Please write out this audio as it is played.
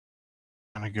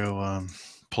I'm gonna go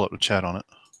pull up the chat on it.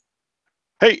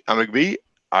 Hey, I'm McBee.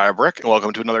 I'm Rick, and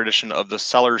welcome to another edition of the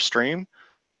Seller Stream.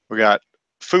 We got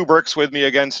Foo Bricks with me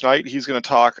again tonight. He's going to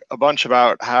talk a bunch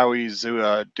about how he's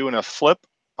doing a flip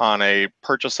on a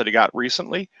purchase that he got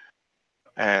recently,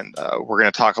 and we're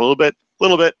going to talk a little bit,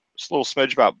 just a little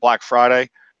smidge about Black Friday.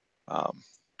 I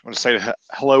want to say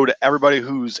hello to everybody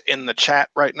who's in the chat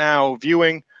right now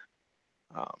viewing.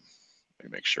 Let me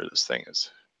make sure this thing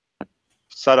is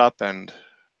set up and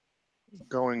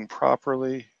going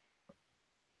properly.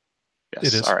 Yes,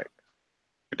 It is. all right,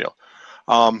 good deal.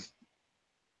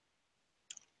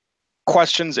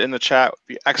 Questions in the chat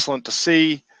would be excellent to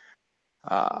see.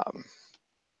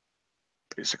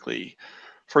 Basically,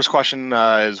 first question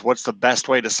is, what's the best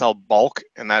way to sell bulk?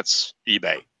 And that's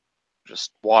eBay.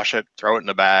 Just wash it, throw it in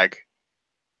a bag,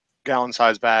 gallon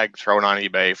size bag, throw it on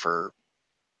eBay for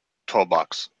 12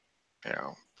 bucks. You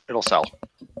know, it'll sell.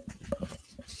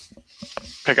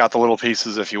 Pick out the little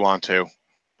pieces if you want to,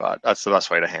 but that's the best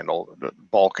way to handle the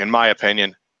bulk, in my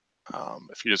opinion.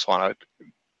 If you just want to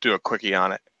do a quickie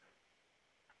on it.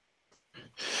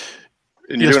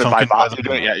 And you're doing it by volume.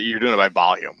 You're doing it by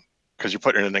volume because you're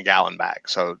putting it in a gallon bag,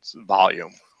 so it's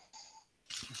volume.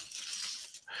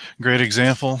 Great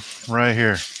example right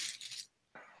here.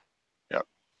 Yep.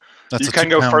 That's you can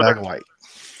go further. Bag white.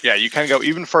 Yeah, you can go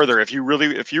even further if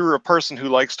you're a person who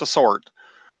likes to sort,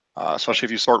 especially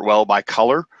if you sort well by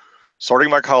color. Sorting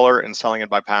by color and selling it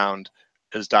by pound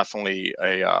is definitely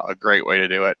a great way to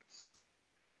do it.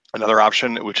 Another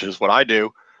option, which is what I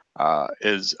do,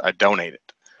 is I donate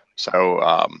it. So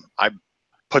I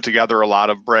put together a lot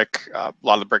of brick. A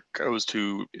lot of the brick goes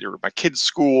to either my kids'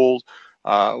 school,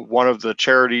 one of the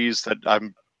charities that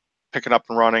I'm picking up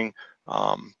and running.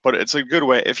 But it's a good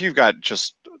way. If you've got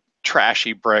just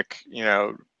trashy brick, you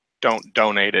know, don't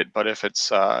donate it. But if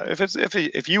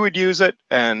you would use it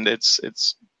and it's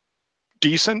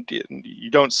decent,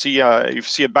 you don't see you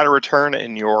see a better return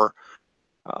in your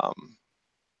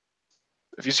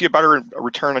if you see a better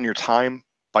return on your time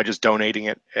by just donating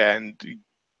it and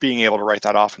being able to write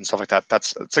that off and stuff like that,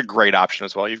 that's a great option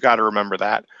as well. You've got to remember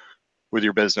that with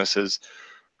your businesses.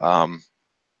 You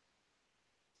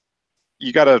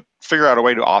got to figure out a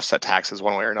way to offset taxes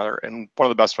one way or another, and one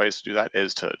of the best ways to do that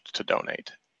is to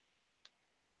donate.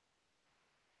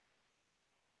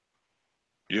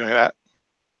 You doing that?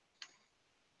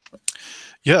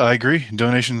 Yeah, I agree.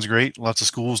 Donation's great. Lots of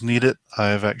schools need it.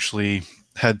 I've actually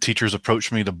had teachers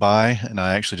approach me to buy, and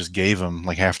I actually just gave them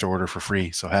like half to order for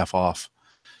free, so half off.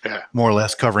 Yeah. More or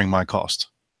less covering my cost.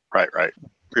 Right.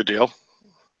 Good deal.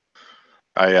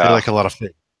 They like a lot of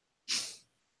fit.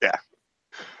 Yeah.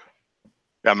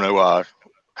 I'm going to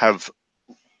have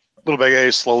Little Big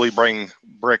A slowly bring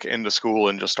brick into school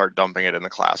and just start dumping it in the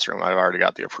classroom. I've already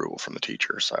got the approval from the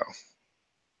teacher, so.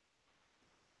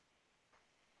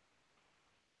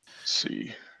 Let's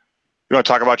see. You want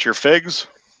to talk about your figs?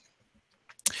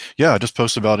 Yeah, I just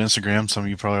posted about Instagram. Some of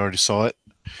you probably already saw it.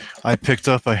 I picked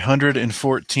up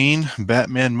 114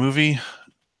 Batman movie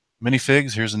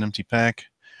minifigs. Here's an empty pack,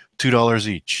 $2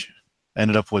 each.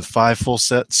 Ended up with 5 full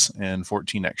sets and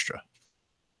 14 extra.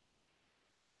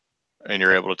 And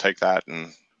you're able to take that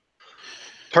and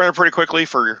turn it pretty quickly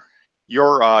for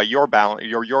your balance,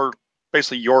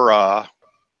 basically your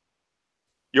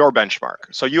benchmark.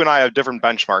 So you and I have different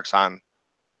benchmarks on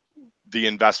the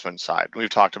investment side. We've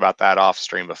talked about that off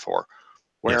stream before,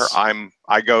 where yes.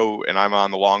 I go and I'm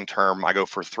on the long term. I go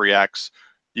for 3x.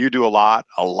 You do a lot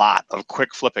of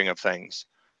quick flipping of things,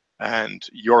 and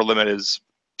your limit is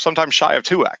sometimes shy of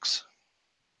 2x.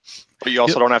 But you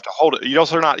also don't have to hold it.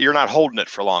 You're not holding it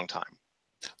for a long time.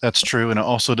 That's true, and it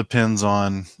also depends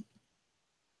on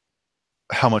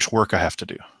how much work I have to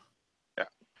do. Yeah.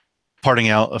 Parting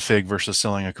out a fig versus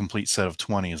selling a complete set of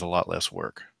 20 is a lot less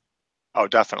work. Oh,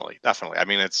 definitely. I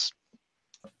mean, it's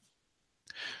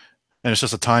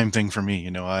just a time thing for me.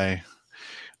 You know, I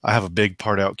have a big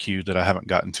part out queue that I haven't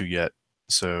gotten to yet,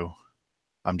 so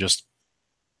I'm just,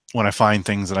 when I find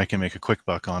things that I can make a quick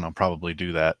buck on, I'll probably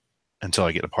do that until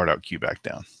I get a part out queue back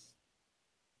down.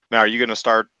 Now, are you going to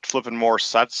start flipping more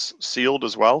sets sealed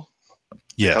as well?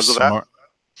 Yes, because of that?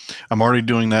 I'm already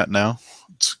doing that now.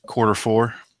 It's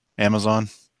Q4, Amazon.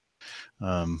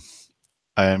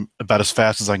 I'm about as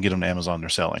fast as I can get them to Amazon, they're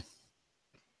selling.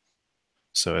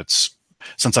 So it's,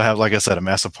 since I have, like I said, a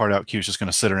massive part out queue is just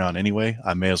going to sit around anyway,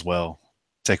 I may as well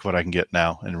take what I can get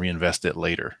now and reinvest it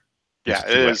later. Yeah,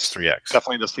 it is 3x.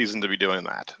 Definitely the season to be doing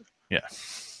that. Yeah.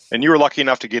 And you were lucky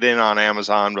enough to get in on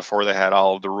Amazon before they had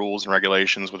all of the rules and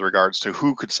regulations with regards to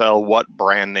who could sell what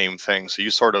brand name thing. So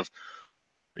you sort of,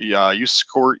 you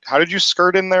scored. How did you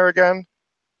skirt in there again?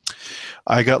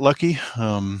 I got lucky.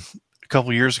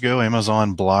 couple years ago,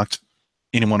 Amazon blocked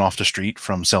anyone off the street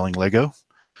from selling Lego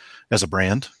as a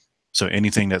brand. So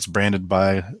anything that's branded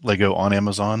by Lego on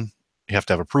Amazon, you have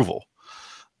to have approval.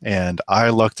 And I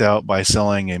lucked out by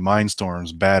selling a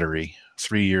Mindstorms battery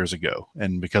 3 years ago.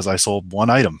 And because I sold one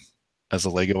item as a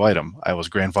Lego item, I was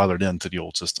grandfathered into the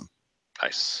old system.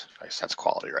 Nice. That's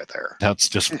quality right there. That's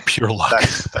just pure luck.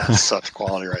 That's such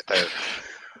quality right there.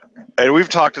 And we've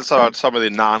talked about some of the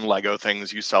non-Lego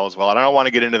things you sell as well. And I don't want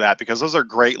to get into that because those are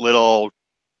great little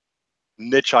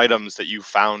niche items that you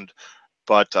found.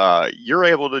 But you're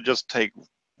able to just take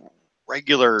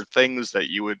regular things that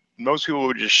most people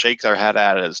would just shake their head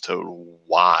at as to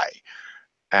why,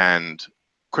 and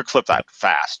quick flip that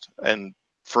fast and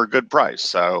for a good price.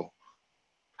 So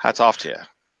hats off to you.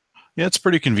 Yeah, it's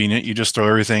pretty convenient. You just throw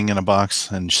everything in a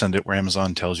box and send it where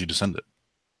Amazon tells you to send it.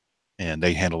 And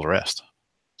they handle the rest.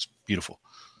 It's beautiful.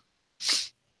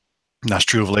 And that's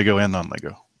true of Lego and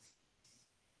non-Lego.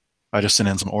 I just sent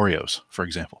in some Oreos, for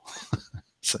example.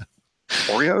 So,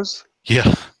 Oreos?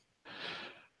 Yeah.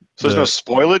 So there's no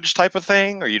spoilage type of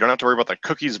thing, or you don't have to worry about the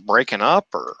cookies breaking up,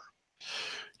 or?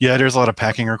 Yeah, there's a lot of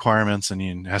packing requirements, and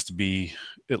it has to be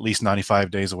at least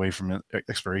 95 days away from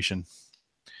expiration.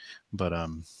 But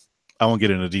I won't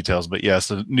get into details. But yeah, it's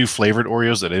the new flavored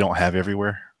Oreos that they don't have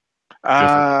everywhere.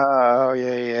 Oh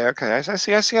yeah. Okay, I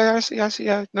see.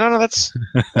 Yeah. No, that's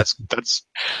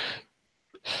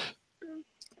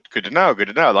good to know. Good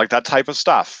to know. Like that type of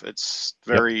stuff. It's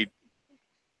very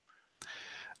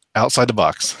outside the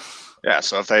box. Yeah.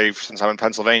 So since I'm in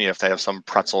Pennsylvania, if they have some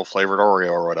pretzel flavored Oreo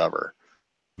or whatever.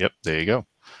 Yep. There you go.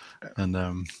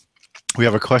 And we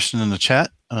have a question in the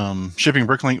chat. Shipping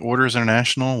Bricklink orders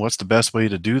international. What's the best way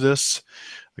to do this?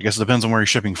 I guess it depends on where you're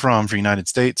shipping from. For United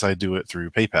States, I do it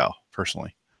through PayPal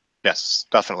personally. Yes,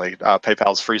 definitely.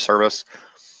 PayPal's free service.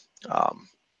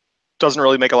 Doesn't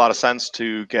really make a lot of sense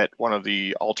to get one of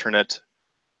the alternate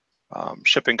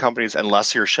shipping companies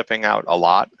unless you're shipping out a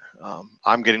lot.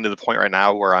 I'm getting to the point right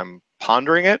now where I'm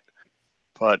pondering it,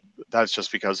 but that's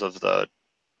just because of the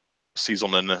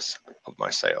seasonalness of my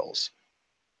sales.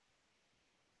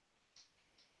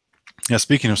 Yeah,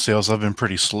 speaking of sales, I've been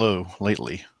pretty slow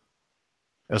lately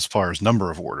as far as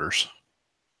number of orders.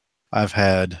 I've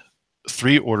had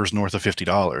 3 orders north of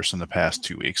 $50 in the past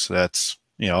 2 weeks. So that's,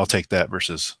 I'll take that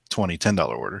versus 20 $10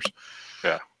 orders.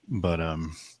 Yeah. But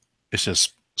it's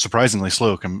just surprisingly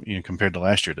slow compared to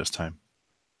last year this time.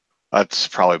 That's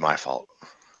probably my fault.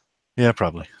 Yeah,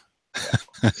 probably.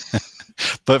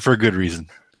 But for a good reason.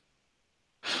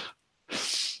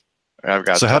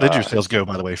 So how did your sales go,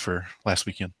 by the way, for last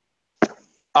weekend?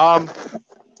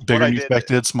 Bigger than you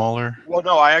expected, smaller? Well,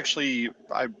 no,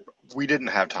 we didn't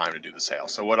have time to do the sale.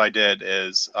 So what I did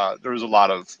is there was a lot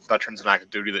of veterans in active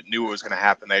duty that knew it was going to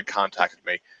happen. They had contacted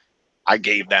me. I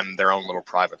gave them their own little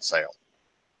private sale.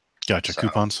 Gotcha. So,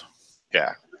 coupons?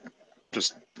 Yeah.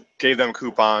 Just gave them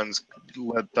coupons,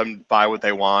 let them buy what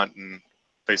they want, and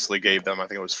basically gave them, I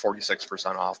think it was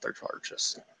 46% off their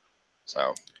purchase.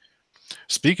 So.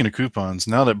 Speaking of coupons,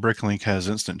 now that Bricklink has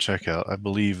instant checkout, I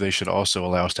believe they should also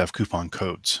allow us to have coupon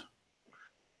codes.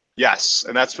 Yes,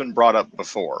 and that's been brought up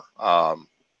before.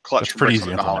 Clutch for Bricks on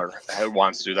the Dollar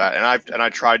wants to do that, and I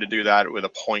tried to do that with a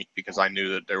point because I knew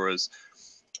that there was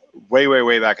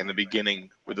way back in the beginning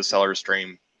with the seller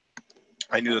stream.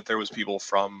 I knew that there was people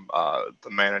from the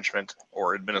management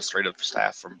or administrative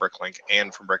staff from Bricklink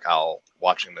and from Brick Owl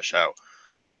watching the show.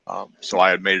 So I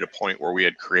had made it a point where we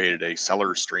had created a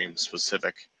seller stream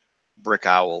specific Brick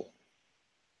Owl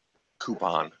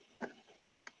coupon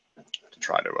to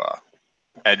try to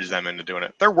edge them into doing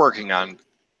it. They're working on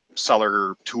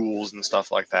seller tools and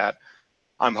stuff like that.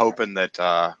 I'm hoping that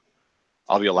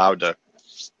I'll be allowed to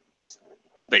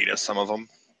beta some of them,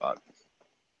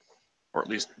 or at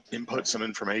least input some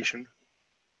information.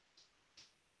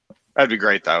 That'd be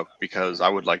great though, because I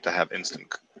would like to have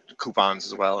instant coupons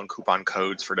as well and coupon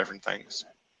codes for different things.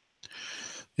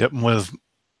 Yep, and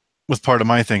with part of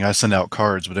my thing, I send out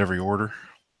cards with every order,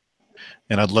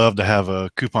 and I'd love to have a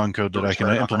coupon code that I can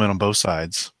implement on both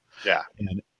sides. Yeah,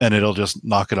 and it'll just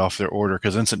knock it off their order,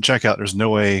 because instant checkout, there's no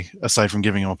way aside from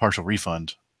giving them a partial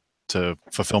refund to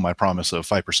fulfill my promise of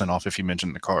 5% off if you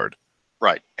mention the card.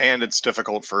 Right, and it's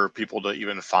difficult for people to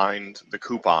even find the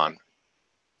coupon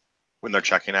when they're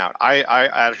checking out. I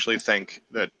actually think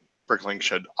that Bricklink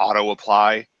should auto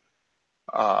apply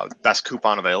best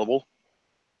coupon available.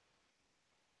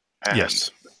 And,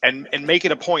 yes. And make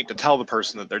it a point to tell the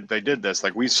person that they did this.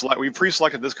 Like we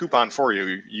pre-selected this coupon for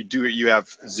you. You have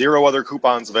 0 other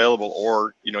coupons available,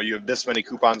 or you have this many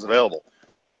coupons available,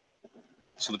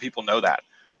 so the people know that.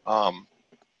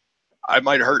 I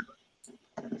might hurt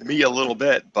me a little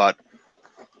bit, but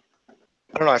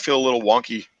don't know. I feel a little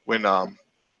wonky when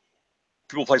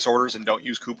people place orders and don't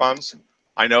use coupons.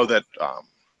 I know that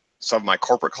some of my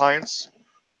corporate clients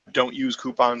don't use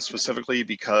coupons specifically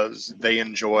because they're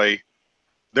enjoying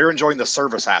the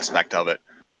service aspect of it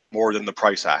more than the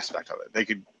price aspect of it. They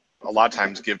could a lot of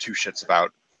times give two shits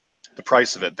about the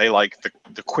price of it. They like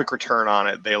the quick return on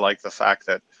it. They like the fact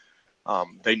that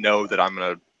they know that I'm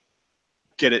going to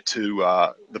get it to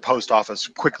the post office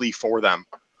quickly for them,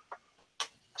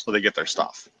 so they get their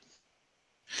stuff.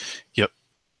 Yep.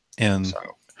 And so,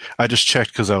 I just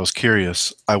checked because I was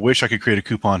curious. I wish I could create a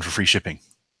coupon for free shipping.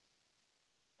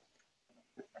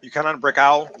 You can on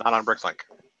BrickOwl, not on BrickLink.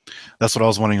 That's what I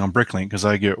was wanting on BrickLink because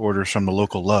I get orders from the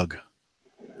local lug,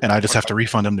 and I just have to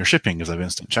refund them their shipping because I have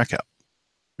instant checkout.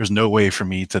 There's no way for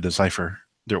me to decipher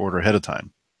their order ahead of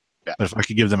time. Yeah. But if I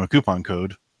could give them a coupon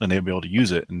code, then they'd be able to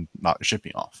use it and knock the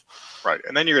shipping off. Right,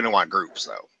 and then you're going to want groups,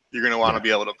 though. You're going to want to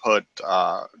be able to put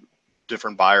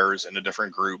different buyers into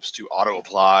different groups to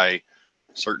auto-apply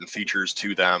certain features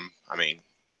to them. I mean,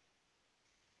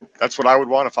 that's what I would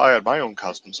want if I had my own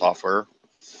custom software.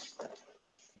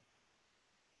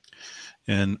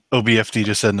 And OBFD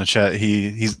just said in the chat,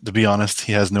 he's to be honest,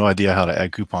 he has no idea how to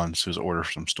add coupons to his orders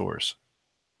from stores.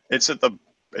 It's at the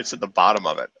bottom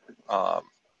of it.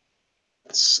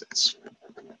 It's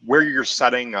where you're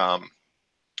setting the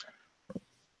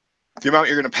amount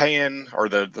you're going to pay in, or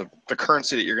the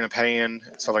currency that you're going to pay in,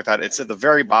 stuff like that. It's at the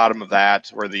very bottom of that,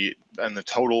 where the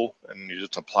total, and you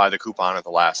just apply the coupon at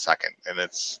the last second, and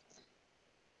it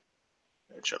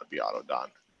shouldn't be auto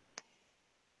done.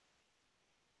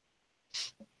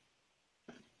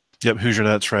 Yep, Hoosier,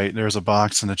 that's right. There's a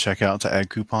box in the checkout to add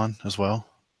coupon as well.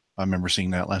 I remember seeing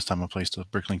that last time I placed a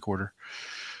BrickLink order.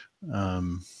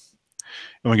 And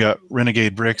we got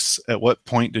Renegade Bricks. At what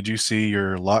point did you see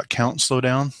your lot count slow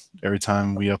down? Every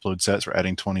time we upload sets, we're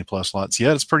adding 20 plus lots.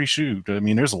 Yeah, it's pretty shoot. I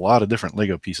mean, there's a lot of different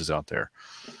Lego pieces out there,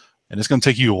 and it's going to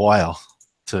take you a while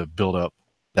to build up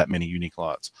that many unique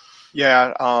lots.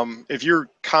 Yeah, if you're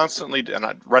constantly, and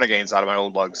Renegade's out of my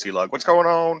old lug, C-Lug, what's going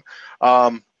on?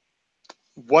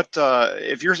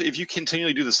 If you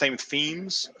continually do the same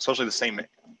themes, especially the same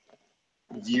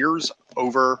years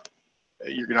over,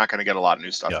 you're not going to get a lot of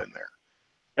new stuff in there,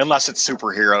 unless it's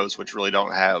superheroes, which really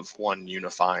don't have one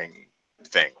unifying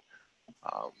thing.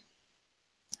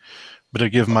 But to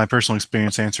give my personal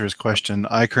experience, answer his question,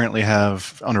 I currently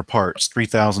have, under parts,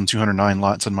 3,209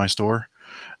 lots in my store,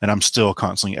 and I'm still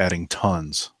constantly adding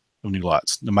tons of new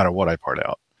lots, no matter what I part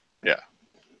out. Yeah.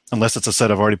 Unless it's a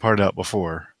set I've already parted out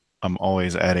before, I'm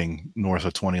always adding north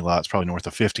of 20 lots, probably north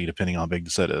of 50, depending on how big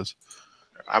the set is.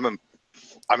 I'm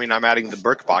adding the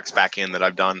brick box back in that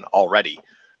I've done already,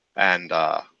 and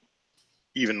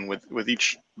even with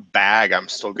each bag, I'm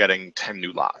still getting 10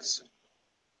 new lots.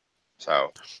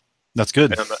 So that's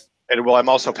good. I'm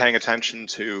also paying attention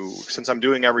to, since I'm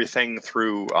doing everything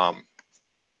through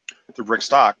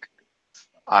Brickstock,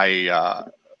 I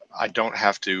don't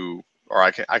have to, or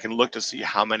I can look to see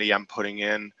how many I'm putting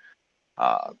in.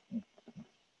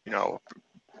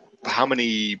 How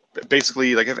many,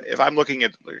 basically, like if I'm looking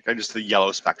at just the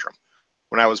yellow spectrum,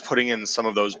 when I was putting in some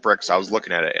of those bricks, I was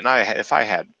looking at it, and if I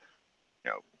had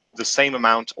the same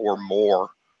amount or more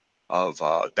of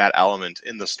that element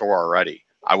in the store already,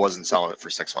 I wasn't selling it for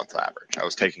 6 months average. I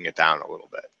was taking it down a little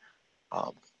bit.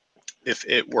 If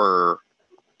it were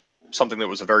something that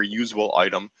was a very usable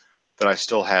item that I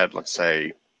still had, let's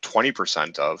say,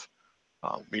 20% of,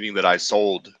 meaning that I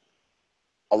sold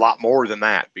a lot more than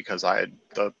that, because I had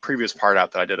the previous part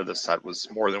out that I did of this set was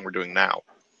more than we're doing now,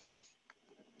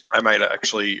 I might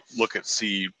actually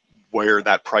see where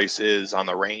that price is on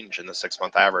the range in the 6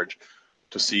 month average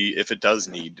to see if it does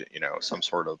need, some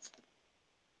sort of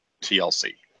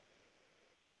TLC.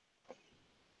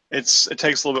 It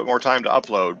takes a little bit more time to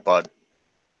upload, but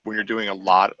when you're doing a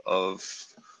lot of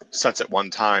sets at one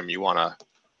time, you want to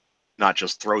not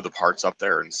just throw the parts up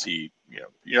there and see,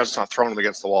 you're just not throwing them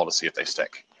against the wall to see if they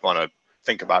stick. You want to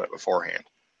think about it beforehand.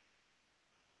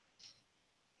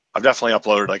 I've definitely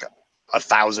uploaded like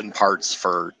 1,000 parts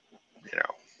for,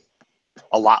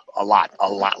 a lot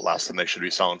less than they should be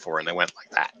selling for, and they went like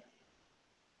that.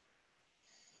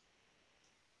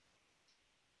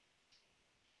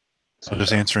 So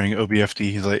just answering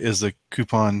OBFD, he's like, is the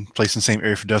coupon placed in the same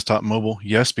area for desktop and mobile?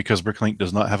 Yes, because BrickLink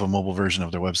does not have a mobile version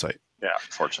of their website. Yeah,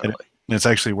 unfortunately. And it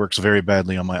actually works very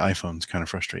badly on my iPhone. It's kind of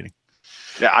frustrating.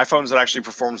 Yeah, iPhones it actually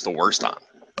performs the worst on.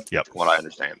 Yep. From what I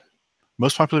understand.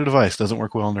 Most popular device, doesn't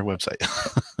work well on their website.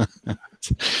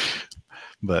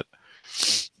 But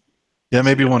yeah,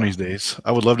 maybe one of these days.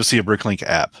 I would love to see a BrickLink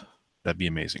app. That'd be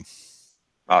amazing.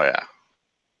 Oh yeah.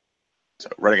 So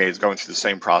Renegade is going through the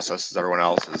same process as everyone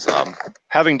else, is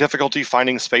having difficulty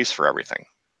finding space for everything.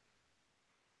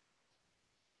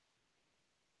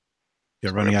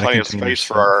 Yeah, So running we have out of plenty of containers. space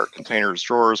for our containers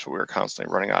drawers, but we were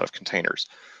constantly running out of containers.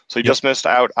 So you Yep. just missed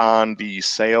out on the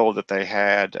sale that they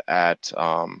had at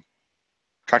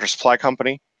Tractor Supply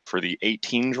Company for the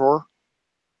 18 drawer.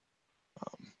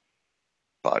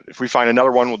 But if we find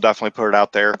another one, we'll definitely put it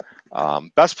out there.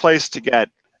 Best place to get,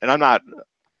 and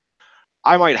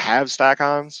I might have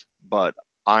stack-ons, but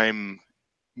I'm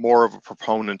more of a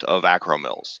proponent of acro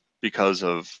mills because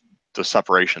of the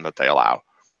separation that they allow.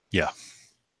 Yeah.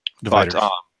 Dividers.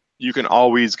 But you can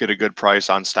always get a good price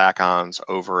on stack-ons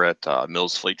over at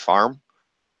Mills Fleet Farm,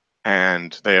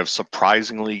 and they have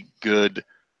surprisingly good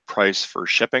price for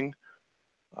shipping,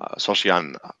 especially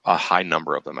on a high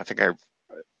number of them. I think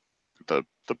the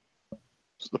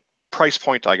price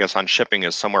point, I guess, on shipping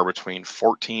is somewhere between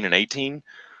 14 and 18,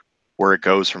 where it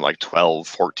goes from like $12,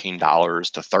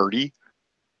 $14 to 30.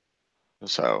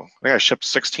 So I think I shipped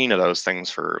 16 of those things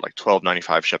for like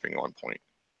 $12.95 shipping at one point.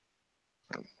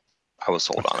 I was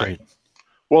sold on it.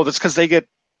 Well, that's because they get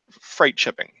freight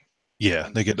shipping. Yeah,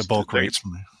 they get the bulk rates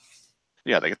from there.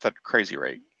 Yeah, they get that crazy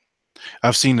rate.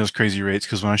 I've seen those crazy rates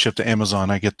because when I ship to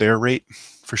Amazon, I get their rate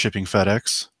for shipping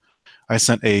FedEx. I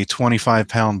sent a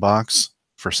 25-pound box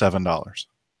for $7.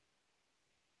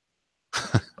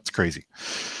 It's crazy.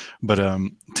 But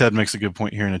Ted makes a good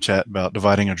point here in the chat about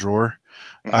dividing a drawer.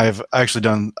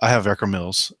 Mm-hmm. I have acro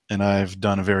mills, and I've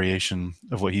done a variation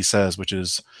of what he says, which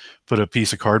is put a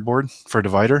piece of cardboard for a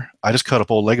divider. I just cut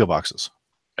up old Lego boxes.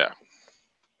 Yeah.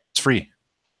 It's free.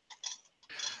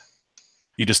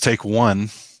 You just take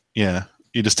one. Yeah.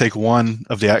 You just take one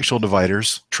of the actual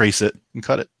dividers, trace it, and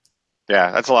cut it.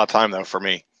 Yeah, that's a lot of time, though, for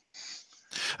me.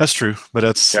 That's true, but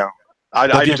that's... Yeah. I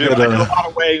do a lot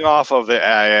of weighing off of the,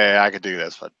 I could do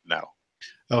this, but no.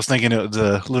 I was thinking it was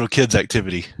a little kid's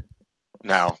activity.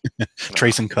 No.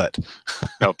 Trace and cut.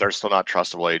 Nope, they're still not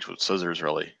trustable age with scissors,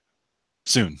 really.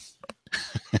 Soon.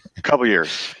 Couple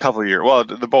years. Well,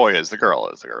 the boy is. The girl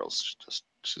is. The girl's just,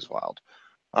 she's wild.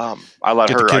 I let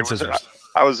her.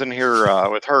 I was in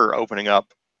here with her opening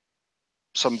up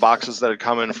some boxes that had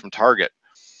come in from Target,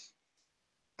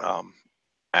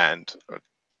 and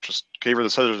just gave her the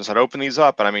scissors and said, "Open these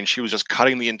up." And I mean, she was just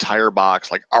cutting the entire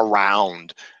box like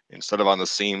around instead of on the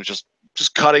seams, just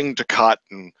cutting to cut,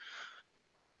 and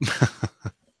a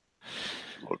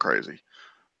little crazy.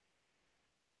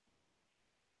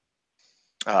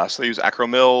 So they use acro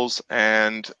mills,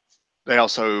 and they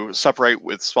also separate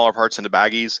with smaller parts into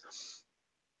baggies.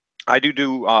 I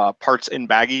do parts in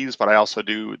baggies, but I also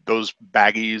do, those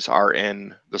baggies are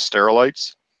in the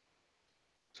Sterilites.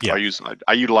 So yeah.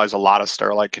 I utilize a lot of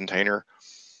Sterilite container.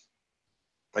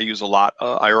 I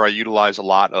utilize a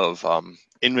lot of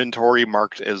inventory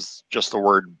marked as just the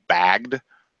word bagged,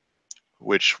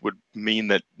 which would mean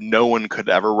that no one could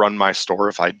ever run my store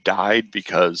if I died,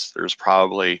 because there's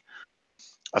probably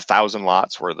 1,000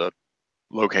 lots where the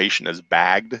location is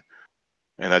bagged,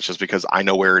 and that's just because I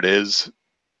know where it is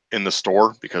in the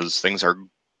store, because things that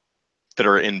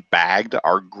are in bagged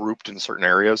are grouped in certain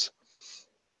areas.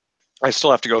 I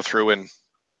still have to go through and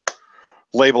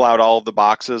label out all of the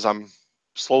boxes. I'm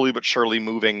slowly but surely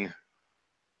moving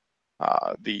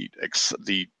the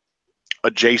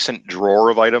adjacent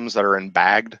drawer of items that are in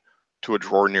bagged to a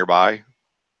drawer nearby.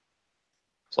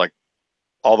 It's like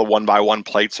all the 1x1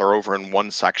 plates are over in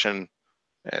one section,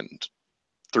 and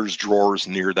there's drawers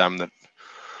near them that,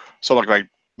 so like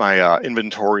my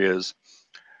inventory is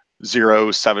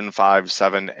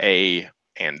 0757A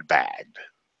and bagged.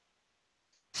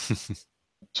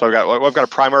 So I've got a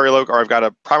primary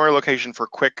location for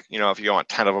quick, if you want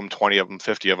 10 of them, 20 of them,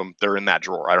 50 of them, they're in that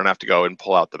drawer. I don't have to go and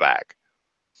pull out the bag.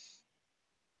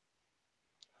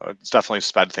 It's definitely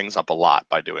sped things up a lot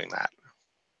by doing that.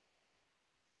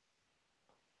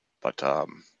 But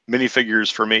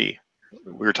minifigures for me,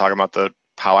 we were talking about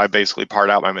how I basically part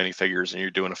out my minifigures, and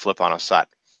you're doing a flip on a set.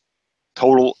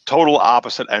 Total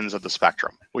opposite ends of the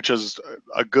spectrum, which is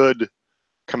a good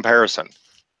comparison.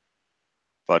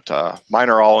 But mine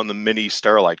are all in the mini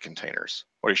Sterilite containers.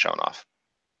 What are you showing off?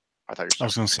 I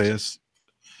was going to say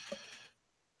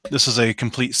this is a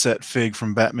complete set fig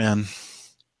from Batman,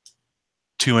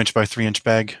 2-inch by 3-inch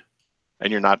bag.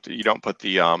 And you don't put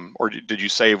the or did you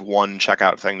save one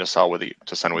checkout thing to send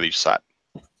with each set?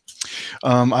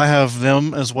 I have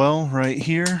them as well right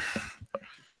here.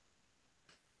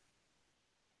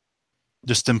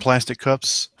 Just in plastic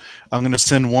cups. I'm going to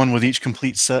send one with each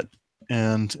complete set,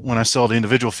 and when I sell the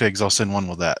individual figs, I'll send one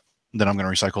with that. Then I'm going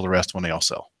to recycle the rest when they all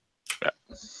sell. Yeah.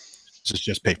 This is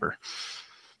just paper.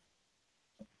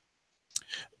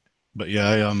 But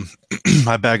yeah,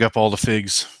 I bag up all the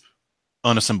figs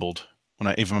unassembled when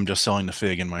I even I'm just selling the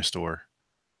fig in my store.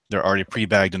 They're already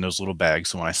pre-bagged in those little bags.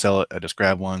 So when I sell it, I just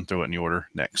grab one, throw it in the order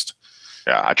next.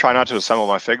 Yeah, I try not to assemble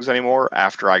my figs anymore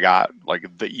after I got like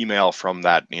the email from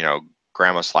that,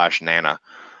 grandma slash nana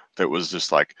that was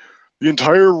just like the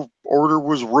entire order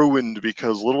was ruined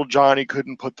because little Johnny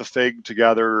couldn't put the fig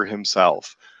together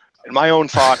himself. And my own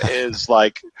thought is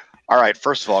like, all right,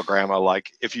 first of all, grandma,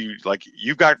 like if you like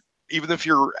you've got even if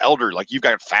you're elder, like you've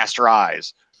got faster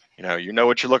eyes, you know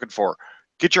what you're looking for.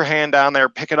 Get your hand down there,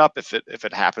 pick it up if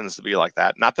it happens to be like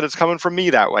that. Not that it's coming from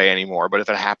me that way anymore, but if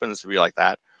it happens to be like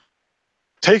that,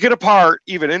 take it apart,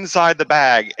 even inside the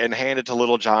bag, and hand it to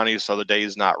little Johnny so the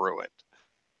day's not ruined.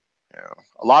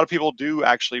 A lot of people do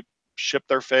actually ship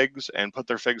their figs and put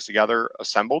their figs together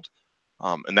assembled,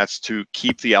 and that's to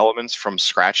keep the elements from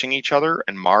scratching each other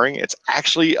and marring. It's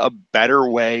actually a better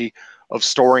way of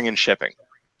storing and shipping.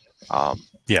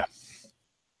 Yeah.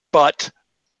 But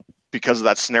because of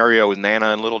that scenario with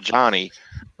Nana and little Johnny,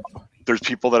 there's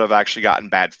people that have actually gotten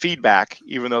bad feedback,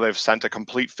 even though they've sent a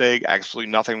complete fig, absolutely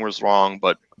nothing was wrong,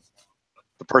 but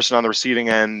the person on the receiving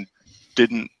end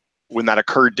didn't, when that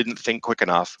occurred, didn't think quick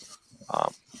enough.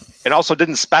 And also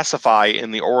didn't specify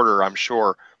in the order, I'm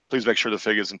sure, please make sure the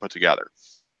fig isn't put together.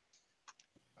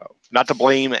 Not to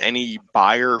blame any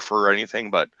buyer for anything,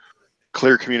 but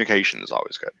clear communication is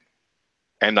always good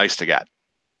and nice to get.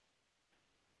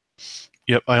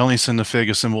 Yep. I only send the fig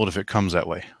assembled if it comes that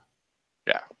way.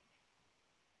 Yeah.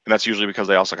 And that's usually because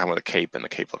they also come with a cape, and the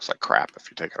cape looks like crap if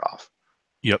you take it off.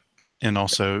 Yep. And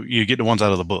also, you get the ones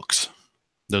out of the books.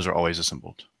 Those are always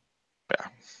assembled. Yeah.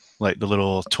 Like the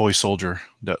little toy soldier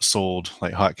that sold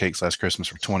like hotcakes last Christmas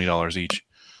for $20 each.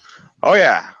 Oh,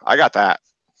 yeah. I got that.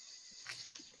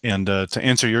 And to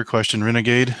answer your question,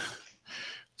 Renegade,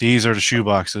 these are the shoe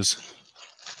boxes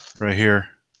right here.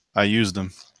 I use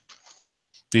them.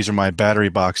 These are my battery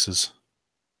boxes.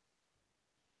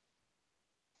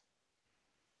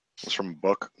 It's from a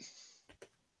book.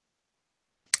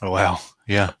 Oh, wow.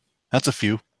 Yeah. That's a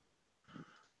few.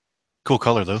 Cool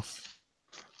color, though.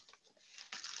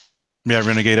 Yeah,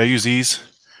 Renegade, I use these.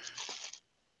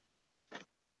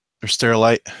 They're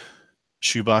Sterilite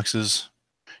shoe boxes.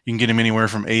 You can get them anywhere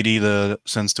from 80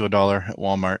 cents to $1 at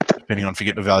Walmart, depending on if you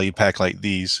get the value pack like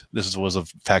these. This was a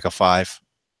pack of 5.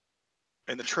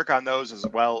 And the trick on those as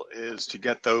well is to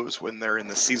get those when they're in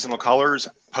the seasonal colors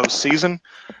post-season,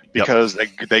 because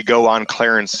they go on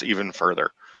clearance even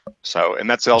further. So, and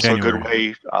that's also January. a good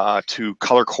way to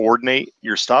color coordinate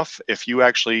your stuff. If you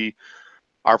actually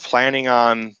are planning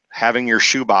on having your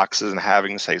shoe boxes and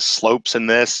having, say, slopes in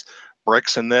this,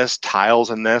 bricks in this, tiles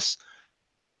in this,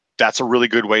 that's a really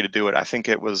good way to do it. I think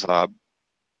it was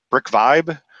Brick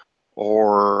Vibe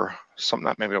or something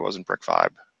that maybe it wasn't Brick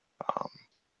Vibe.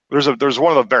 There's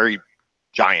one of the very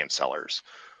giant sellers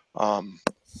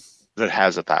that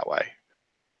has it that way.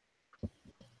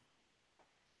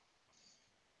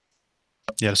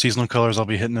 Yeah, the seasonal colors, I'll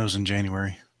be hitting those in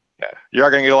January. Yeah, you're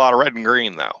not gonna get a lot of red and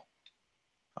green though.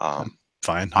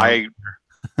 Fine.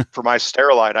 For my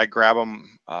Sterilite, I grab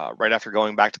them right after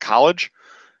going back to college,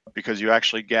 because you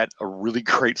actually get a really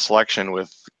great selection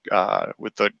with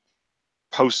the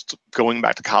post going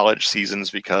back to college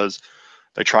seasons, because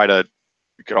they try to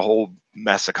get a whole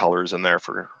mess of colors in there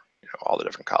for all the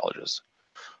different colleges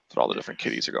that all the different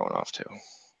kiddies are going off to.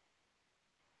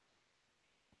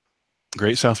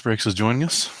 Great South Bricks is joining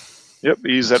us. Yep,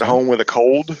 he's at home with a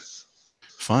cold.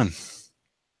 Fun.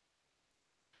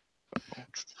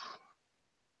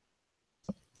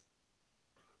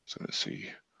 So let's see.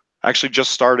 I actually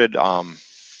just started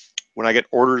when I get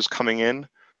orders coming in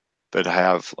that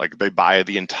have, like, they buy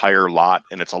the entire lot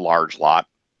and it's a large lot.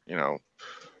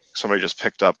 Somebody just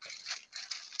picked up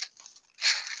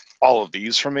all of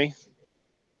these from me.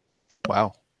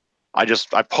 Wow. I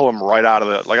pull them right out of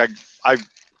the, like, I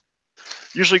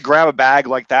usually grab a bag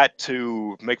like that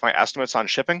to make my estimates on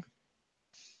shipping,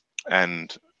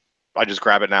 and I just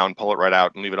grab it now and pull it right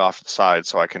out and leave it off to the side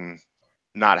so I can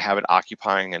not have it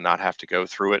occupying and not have to go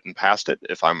through it and past it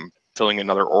if I'm filling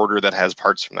another order that has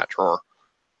parts from that drawer.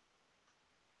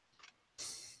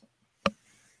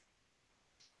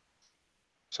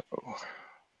 So,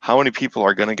 how many people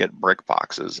are going to get brick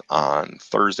boxes on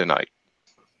Thursday night?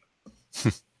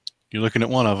 You're looking at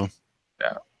one of them.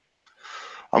 Yeah.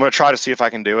 I'm going to try to see if I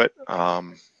can do it.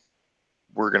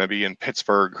 We're going to be in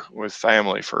Pittsburgh with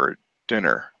family for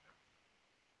dinner.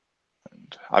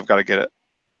 And I've got to get it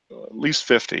at least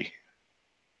 50.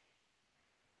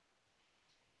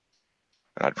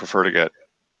 And I'd prefer to get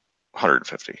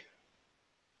 150.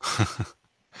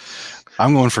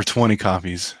 I'm going for 20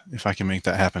 copies if I can make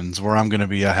that happen. Where I'm going to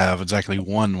be, I have exactly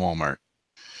one Walmart.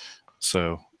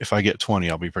 So if I get 20,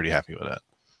 I'll be pretty happy with that.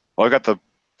 Well,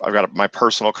 I've got my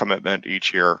personal commitment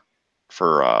each year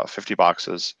for 50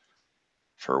 boxes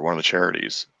for one of the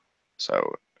charities.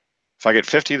 So if I get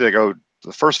 50, the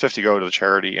first 50 go to the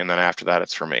charity, and then after that,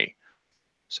 it's for me.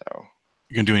 So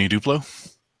You gonna do any Duplo?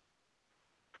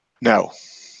 no,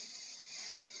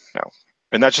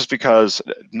 and that's just because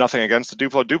nothing against the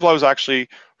Duplo. Duplo is actually,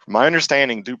 from my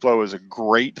understanding, Duplo is a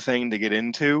great thing to get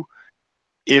into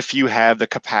if you have the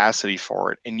capacity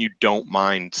for it and you don't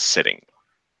mind sitting,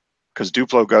 because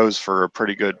Duplo goes for a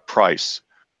pretty good price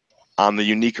on the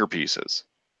uniquer pieces.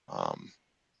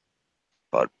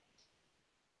 But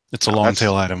it's a long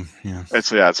tail item. Yeah,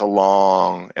 it's a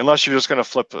long, unless you're just going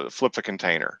to flip the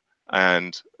container,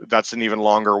 and that's an even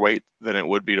longer wait than it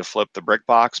would be to flip the brick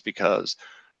box, because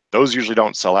those usually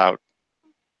don't sell out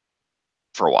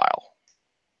for a while.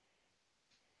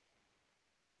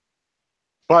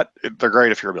 But they're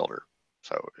great if you're a builder.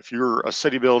 So if you're a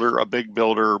city builder,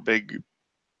 big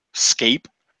scape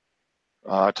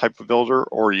type of builder,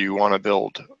 or you want to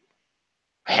build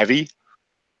heavy,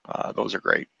 those are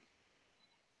great.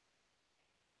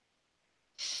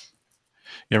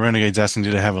 Yeah, Renegade's asking,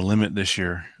 did it have a limit this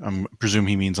year? I presume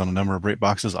he means on a number of brick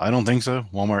boxes. I don't think so.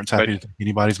 Walmart's happy to take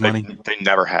anybody's money. They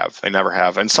never have. They never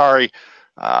have. And sorry,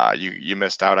 you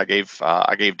missed out. I gave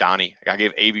Donnie, I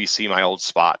gave ABC my old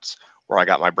spots where I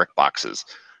got my brick boxes.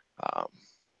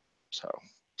 So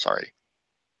sorry.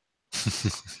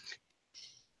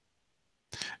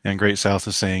 And Great South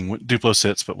is saying Duplo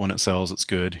sits, but when it sells, it's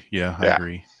good. Yeah, I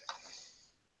agree.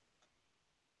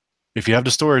 If you have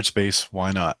the storage space,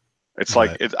 why not? It's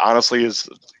like, it honestly is,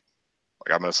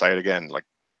 like, I'm going to say it again, like,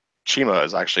 Chima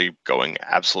is actually going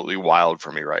absolutely wild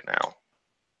for me right now.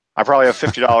 I probably have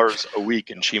 $50 a week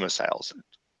in Chima sales.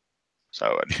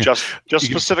 So just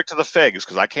specific to the figs,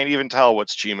 because I can't even tell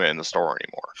what's Chima in the store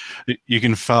anymore. You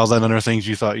can file that under things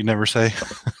you thought you'd never say.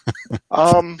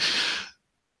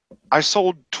 I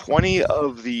sold 20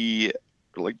 of the,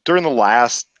 like, during the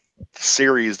last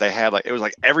series they had, like, it was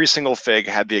like every single fig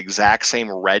had the exact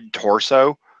same red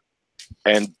torso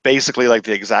and basically like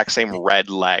the exact same red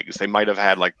legs. They might have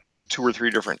had like 2 or 3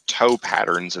 different toe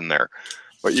patterns in there,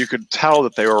 but you could tell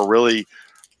that they were really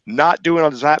not doing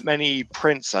that many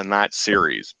prints on that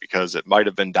series because it might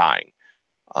have been dying.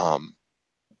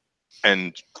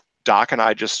 And Doc and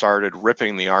I just started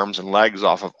ripping the arms and legs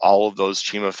off of all of those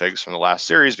Chima figs from the last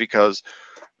series, because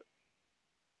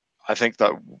I think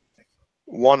that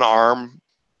one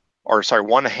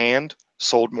hand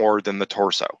sold more than the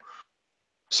torso.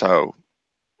 So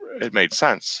it made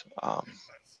sense.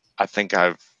 I think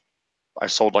I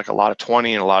sold like a lot of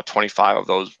 20 and a lot of 25 of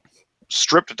those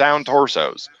stripped down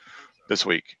torsos this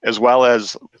week, as well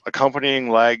as accompanying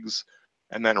legs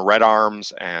and then red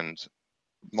arms and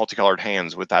multicolored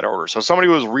hands with that order. So somebody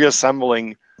was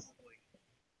reassembling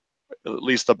at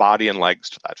least the body and legs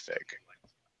to that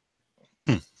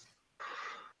fig.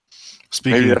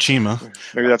 Speaking of Chima,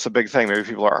 maybe that's a big thing. Maybe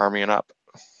people are armying up.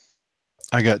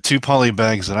 I got 2 poly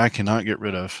bags that I cannot get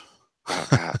rid of. Oh,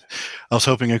 God. I was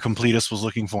hoping a completist was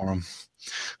looking for them.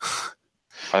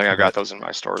 I think I've got those in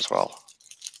my store as well.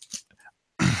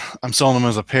 I'm selling them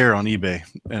as a pair on eBay,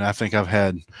 and I think I've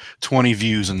had 20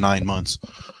 views in 9 months.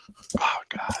 Oh,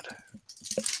 God.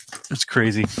 It's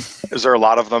crazy. Is there a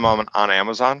lot of them on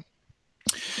Amazon?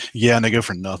 Yeah, and they go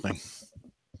for nothing.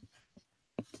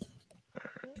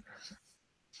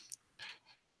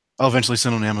 I'll eventually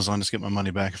send them on Amazon just to get my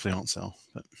money back if they don't sell.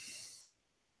 But.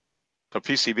 So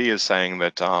PCB is saying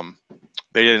that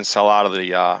they didn't sell out of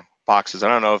the boxes. I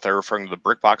don't know if they're referring to the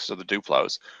brick boxes or the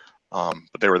Duplos,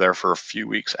 but they were there for a few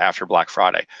weeks after Black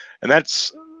Friday. And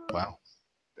that's, wow.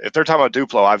 If they're talking about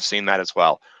Duplo, I've seen that as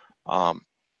well.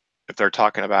 If they're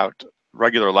talking about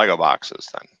regular Lego boxes,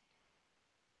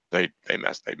 then they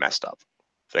messed up.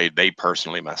 They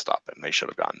personally messed up, and they should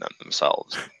have gotten them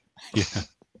themselves. Yeah,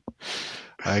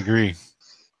 I agree.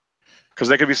 Because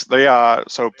they could be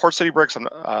so Port City Bricks. I'm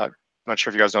not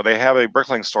sure if you guys know, they have a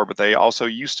bricklaying store, but they also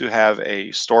used to have a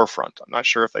storefront. I'm not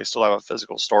sure if they still have a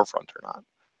physical storefront or not.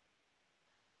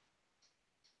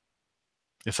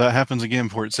 If that happens again,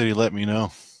 Port City, let me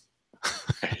know.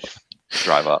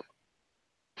 Drive up.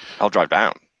 I'll drive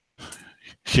down.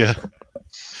 Yeah,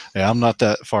 I'm not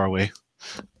that far away.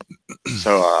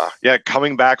 So yeah,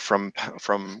 coming back from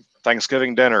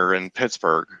Thanksgiving dinner in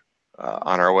Pittsburgh,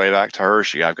 on our way back to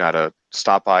Hershey, I've got to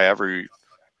stop by every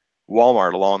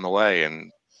Walmart along the way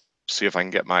and see if I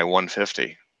can get my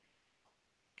 150.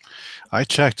 I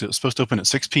checked. It was supposed to open at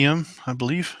 6 p.m., I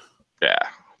believe. Yeah,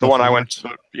 the one I went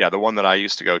to, the one that I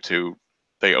used to go to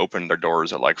they opened their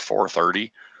doors at like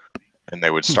 4:30, and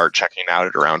they would start checking out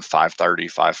at around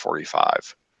 5:30,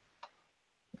 5:45.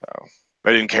 So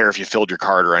they didn't care if you filled your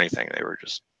cart or anything. They were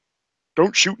just,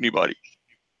 don't shoot anybody.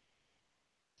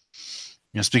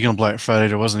 Yeah, speaking of Black Friday,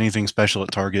 there wasn't anything special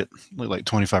at Target. Looked like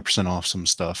 25% off some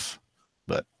stuff,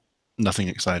 but nothing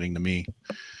exciting to me.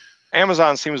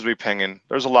 Amazon seems to be pinging.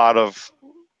 There's a lot of,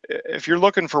 if you're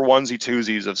looking for onesie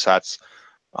twosies of sets,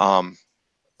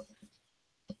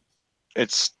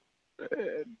 it's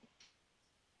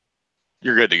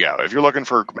you're good to go. If you're looking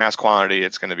for mass quantity,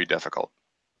 it's going to be difficult.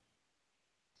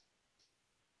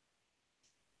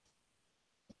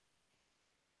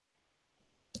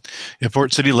 If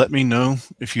Port City, let me know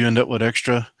if you end up with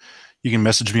extra. You can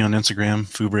message me on Instagram,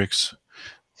 Fubricks.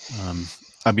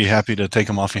 I'd be happy to take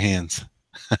them off your hands.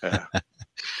 Yeah.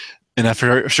 And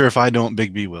I'm sure if I don't,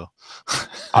 Big B will.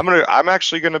 I'm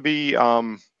actually gonna be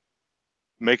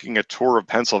making a tour of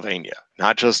Pennsylvania,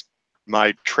 not just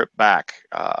my trip back.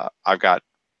 I've got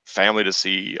family to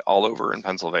see all over in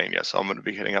Pennsylvania, so I'm going to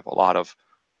be hitting up a lot of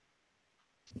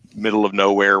middle of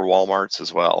nowhere Walmarts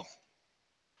as well.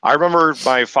 I remember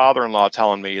my father-in-law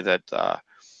telling me that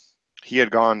he had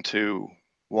gone to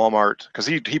Walmart because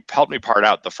he helped me part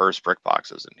out the first brick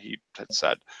boxes, and he had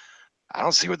said, I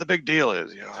don't see what the big deal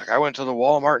is. You know, like I went to the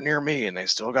Walmart near me and they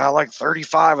still got like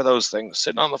 35 of those things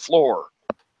sitting on the floor.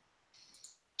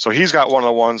 So he's got one of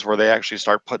the ones where they actually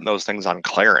start putting those things on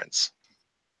clearance.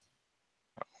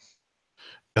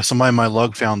 Yeah, somebody in my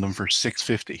lug found them for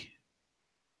 $6.50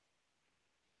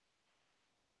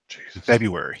 in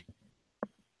February.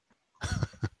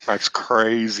 That's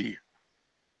crazy.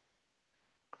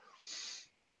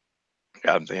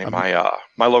 Yeah,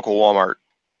 my local Walmart,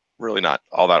 really not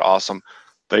all that awesome.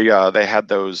 They had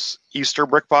those Easter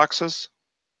brick boxes,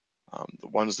 the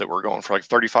ones that were going for like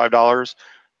 $35.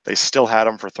 They still had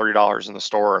them for $30 in the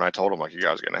store, and I told them, like, you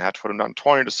guys are gonna have to put them down to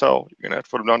 20 to sell. You're gonna have to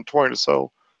put them down to 20 to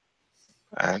sell.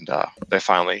 And they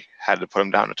finally had to put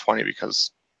them down to 20 because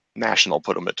National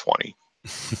put them at 20.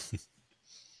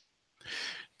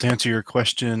 To answer your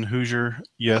question, Hoosier,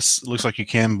 yes, it looks like you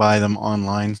can buy them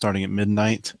online starting at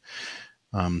midnight.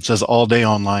 It says all day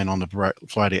online on the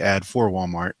Friday ad for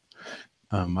Walmart.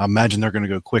 I imagine they're going to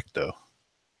go quick, though.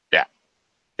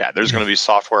 Yeah, there's going to be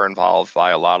software involved by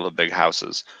a lot of the big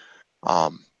houses.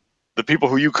 The people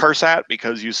who you curse at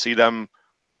because you saw them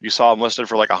listed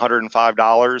for like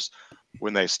 $105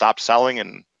 when they stopped selling,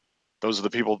 and those are the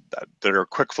people that are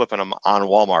quick flipping them on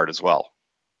Walmart as well.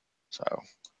 So.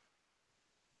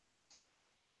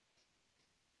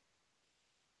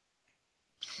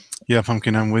 Yeah,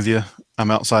 Pumpkin, I'm with you.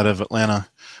 I'm outside of Atlanta,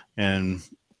 and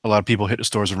a lot of people hit the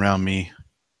stores around me.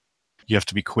 You have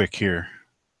to be quick here.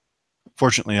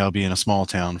 Fortunately, I'll be in a small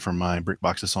town for my brick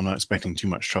boxes, so I'm not expecting too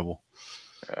much trouble.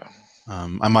 Yeah.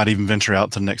 I might even venture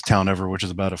out to the next town over, which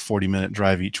is about a 40-minute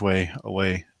drive each way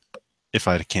away, if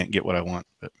I can't get what I want.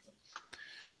 But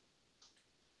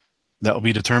that will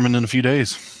be determined in a few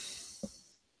days.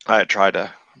 I had tried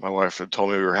to. My wife had told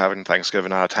me we were having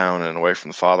Thanksgiving out of town and away from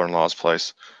the father-in-law's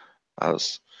place. I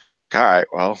was, all right,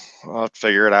 well, I'll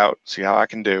figure it out, see how I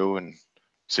can do, and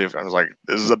see if I was like,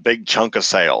 this is a big chunk of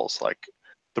sales. Like,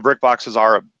 the brick boxes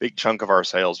are a big chunk of our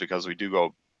sales because we do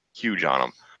go huge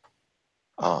on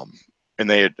them. And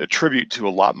they attribute to a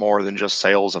lot more than just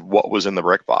sales of what was in the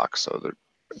brick box. So there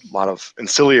are a lot of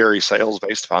ancillary sales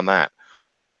based upon that.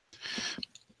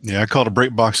 Yeah, I call the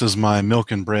brick boxes my milk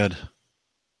and bread.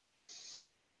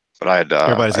 But I had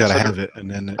everybody's got to have it, and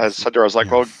then I said to her, I was like,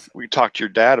 well, we talked to your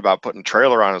dad about putting a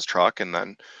trailer on his truck, and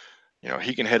then, you know,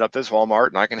 he can hit up this Walmart,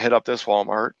 and I can hit up this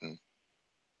Walmart. And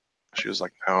she was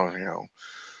like, no, you know,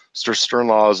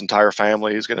 sister-in-law's entire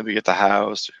family is going to be at the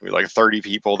house. There's going to be like 30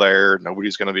 people there.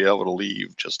 Nobody's going to be able to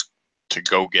leave just to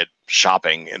go get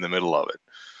shopping in the middle of it.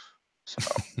 So,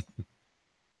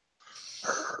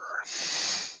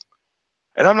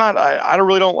 and I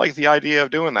really don't like the idea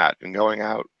of doing that and going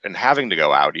out and having to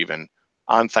go out even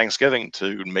on Thanksgiving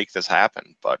to make this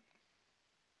happen. But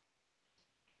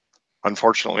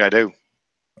unfortunately, I do.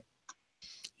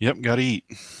 Yep, got to eat.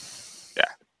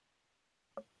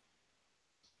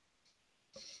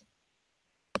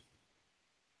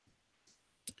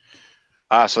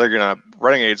 So they're gonna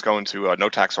Renegade's going to no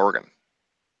tax Oregon,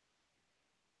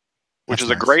 which is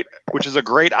nice. which is a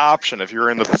great option if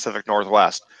you're in the Pacific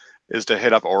Northwest, is to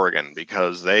hit up Oregon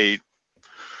because they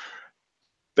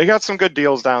got some good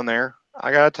deals down there.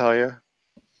 I gotta tell you,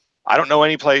 I don't know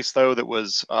any place though that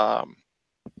was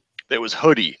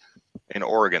hoodie in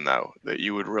Oregon though that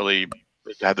you would really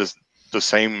had the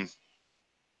same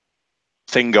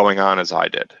thing going on as I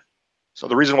did. So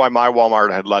the reason why my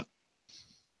Walmart had let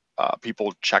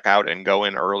people check out and go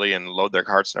in early and load their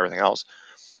carts and everything else.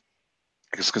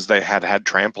 Because they had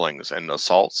tramplings and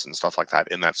assaults and stuff like that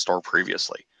in that store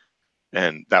previously.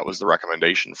 And that was the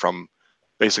recommendation from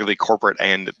basically corporate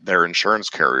and their insurance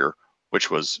carrier,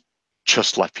 which was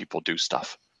just let people do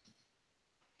stuff.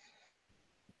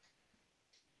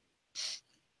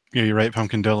 Yeah, you're right.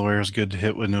 Pumpkin, Delaware is good to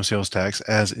hit with no sales tax,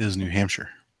 as is New Hampshire.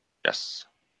 Yes.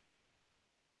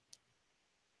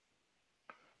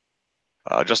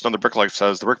 Just another Brick Life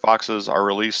says the brick boxes are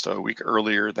released a week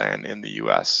earlier than in the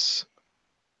U.S.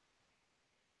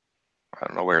 I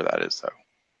don't know where that is though.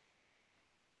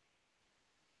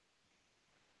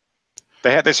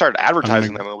 They started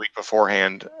advertising them a week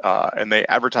beforehand, and they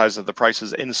advertised that the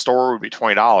prices in store would be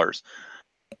 $20.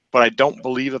 But I don't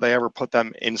believe that they ever put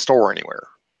them in store anywhere,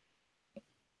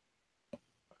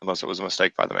 unless it was a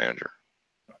mistake by the manager,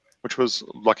 which was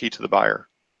lucky to the buyer.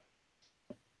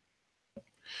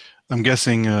 I'm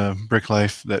guessing Brick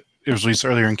Life that it was released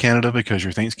earlier in Canada because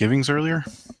your Thanksgiving's earlier.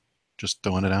 Just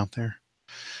throwing it out there.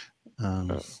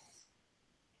 I'm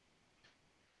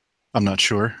not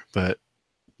sure, but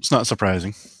it's not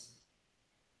surprising.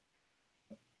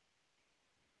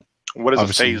 What is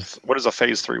a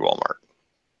phase 3 Walmart?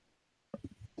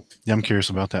 Yeah, I'm curious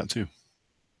about that too.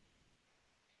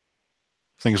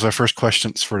 I think it's our first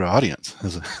questions for the audience.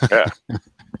 Yeah.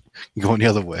 Going the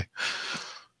other way.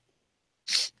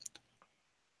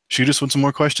 Shoot us with some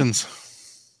more questions.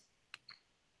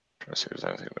 Try to see if there's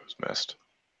anything that was missed.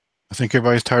 I think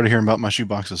everybody's tired of hearing about my shoe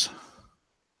boxes.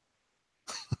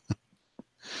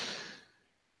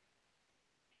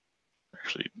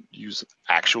 Actually, use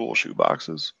actual shoe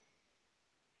boxes.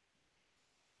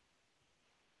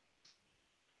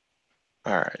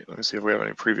 All right, let me see if we have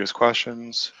any previous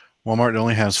questions. Walmart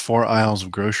only has 4 aisles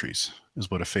of groceries, is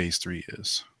what a phase 3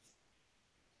 is.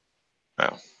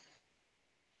 Oh.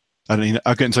 I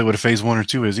couldn't tell you what a phase 1 or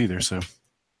 2 is either, so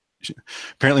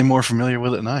apparently more familiar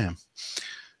with it than I am.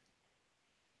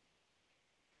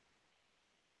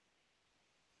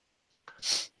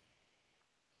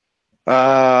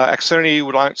 Xfinity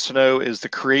would like to know, is the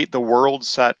Create the World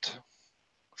set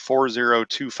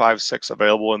 40256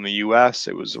 available in the US?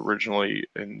 It was originally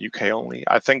in UK only.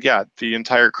 I think, yeah, the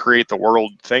entire Create the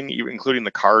World thing, even including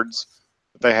the cards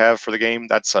that they have for the game,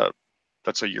 that's a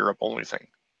Europe only thing.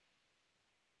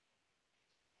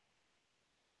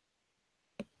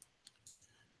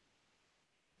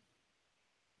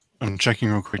 I'm checking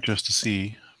real quick just to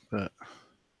see, but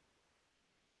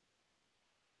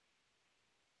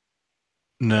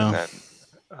no. Then,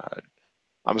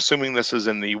 I'm assuming this is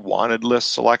in the wanted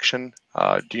list selection.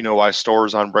 Do you know why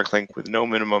stores on Bricklink with no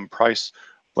minimum price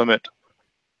limit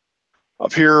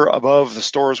appear above the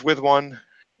stores with one,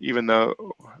 even though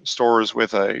stores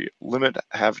with a limit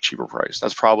have cheaper price?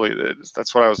 That's probably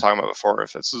that's what I was talking about before.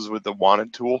 If this is with the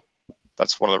wanted tool,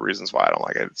 that's one of the reasons why I don't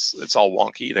like it. It's all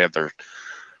wonky. They have their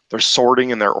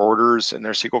sorting and their orders and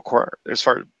their SQL core. As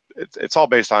far it's all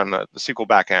based on the SQL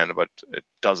backend, but it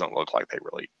doesn't look like they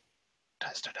really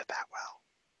tested it that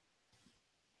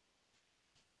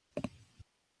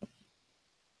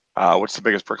well. What's the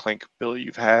biggest Bricklink bill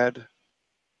you've had?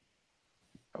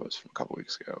 That was from a couple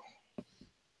weeks ago.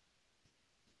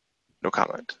 No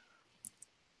comment.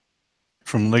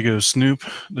 From Lego Snoop,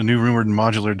 the new rumored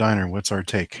modular diner. What's our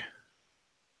take?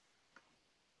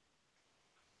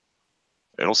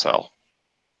 It'll sell.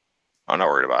 I'm not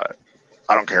worried about it.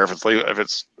 I don't care if it's legal, if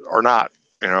it's or not.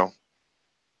 You know.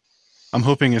 I'm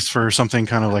hoping it's for something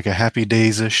kind of like a Happy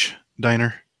Days-ish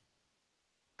diner.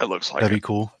 It looks like that'd be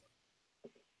cool.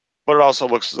 But it also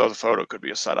looks as though the photo could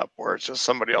be a setup where it's just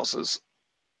somebody else's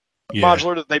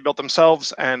modular that they built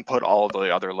themselves and put all of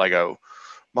the other Lego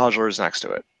modulars next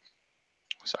to it.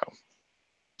 So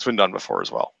it's been done before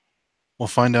as well. We'll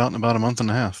find out in about a month and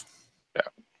a half. Yeah.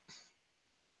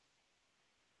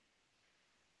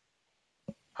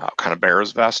 Kind of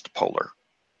Bears vest, Polar.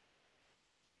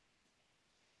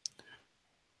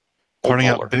 Parting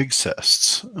out big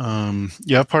sets.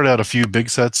 Yeah, I've parted out a few big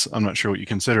sets. I'm not sure what you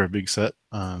consider a big set.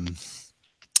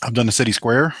 I've done a City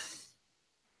Square.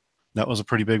 That was a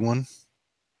pretty big one.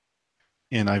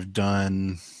 And I've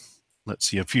done, let's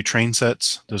see, a few train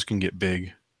sets. Those can get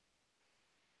big.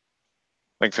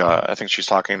 I think she's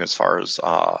talking as far as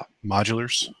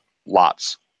modulars.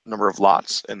 Lots, number of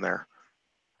lots in there.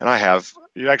 And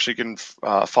you actually can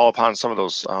fall upon some of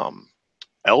those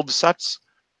Elves sets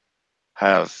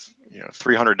have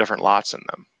 300 different lots in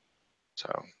them.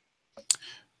 So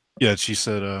yeah, she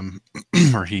said,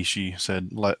 or she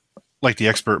said, like the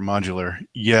Expert modular.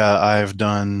 Yeah, I've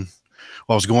done.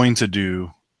 Well, I was going to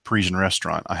do Parisian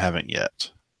Restaurant. I haven't yet.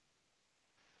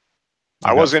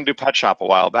 I was going to do Pet Shop a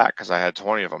while back because I had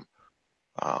 20 of them.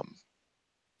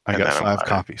 I got 5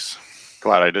 copies.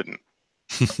 Glad I didn't.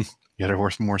 Yeah, they're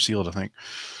worth more sealed, I think.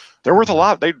 They're worth a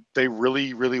lot. They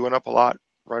really, really went up a lot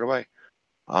right away.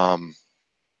 And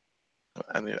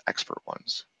the expert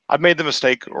ones. I've made the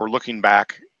mistake, or looking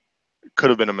back, could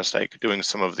have been a mistake, doing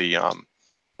some of the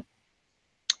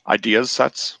ideas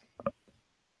sets.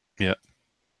 Yeah.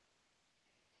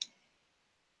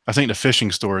 I think the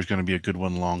fishing store is going to be a good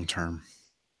one long term.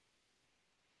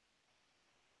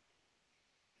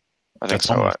 I think That's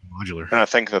so. almost modular. And I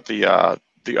think that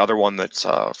the other one that's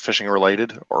fishing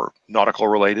related or nautical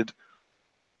related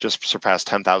just surpassed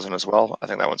 10,000 as well. I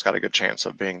think that one's got a good chance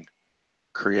of being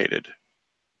created.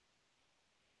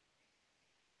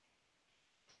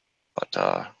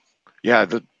 But yeah,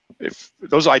 if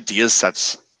those ideas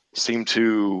sets seem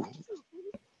to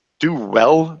do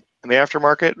well in the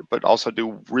aftermarket, but also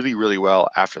do really, really well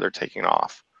after they're taking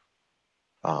off.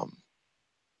 The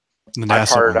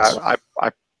NASA ones.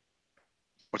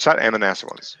 What's that? And the NASA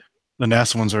ones. The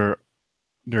NASA ones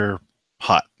they're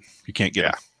hot. You can't get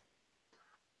them.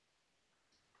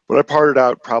 But I parted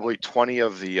out probably 20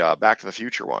 of the Back to the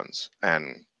Future ones,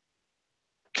 and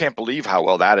can't believe how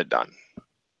well that had done.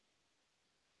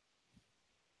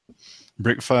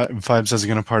 Brick 5 says he's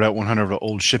going to part out 100 of the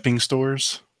old shipping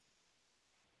stores.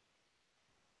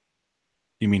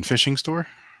 You mean fishing store?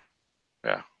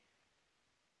 Yeah.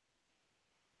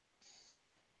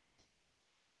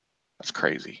 That's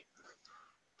crazy.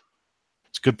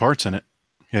 It's good parts in it.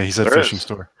 Yeah, he said There fishing is.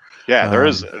 store. Yeah,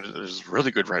 there's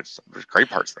really good reds. There's great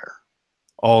parts there.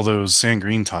 All those sand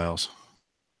green tiles.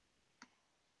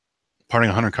 Parting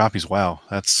 100 copies. Wow,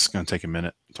 that's going to take a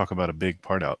minute. Talk about a big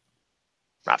part out.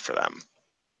 Not for them.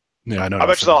 Yeah, I know. I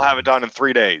bet you they'll have it done in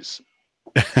 3 days.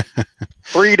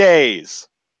 3 days.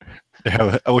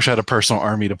 I wish I had a personal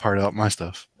army to part out my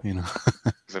stuff. You know,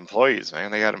 These employees,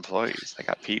 man, they got employees. They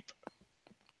got peep.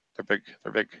 They're big.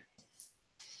 They're big.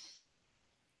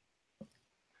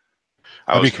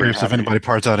 I'd be curious if anybody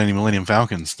parts out any Millennium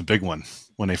Falcons, the big one,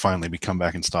 when they finally come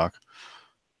back in stock.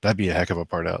 That'd be a heck of a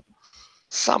part out.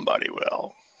 Somebody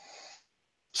will.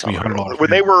 Somebody will. When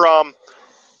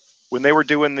they were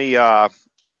doing the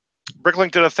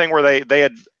Bricklink did a thing where they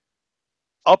had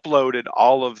uploaded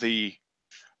all of the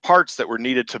parts that were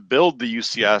needed to build the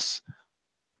UCS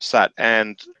set,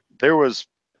 and there was,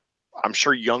 I'm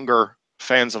sure, younger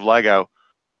fans of Lego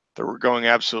that were going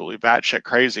absolutely batshit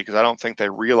crazy because I don't think they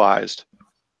realized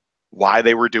why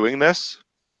they were doing this.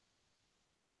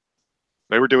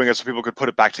 They were doing it so people could put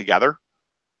it back together.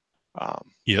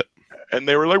 Yep. And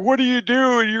they were like, "What are you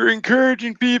doing? You're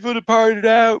encouraging people to part it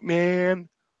out, man.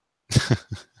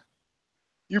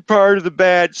 You're part of the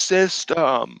bad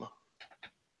system."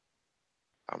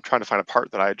 I'm trying to find a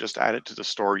part that I just added to the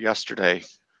store yesterday.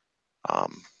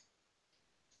 I'm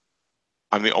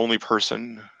the only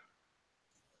person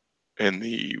in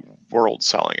the world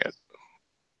selling it.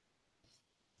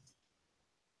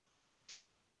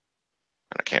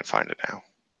 And I can't find it now.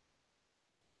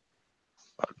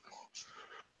 But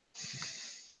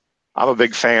I'm a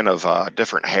big fan of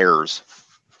different hairs.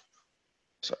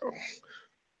 So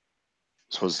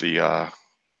this was the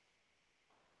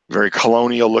very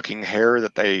colonial looking hair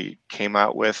that they came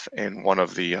out with in one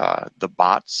of the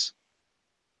bots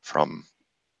from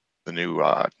the new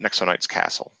Nexonites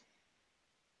Castle.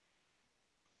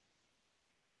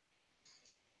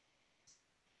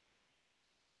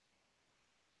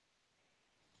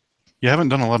 You haven't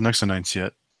done a lot of Nexonites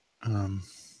yet.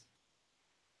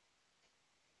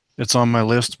 It's on my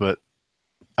list, but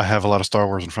I have a lot of Star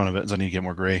Wars in front of it, so I need to get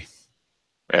more gray.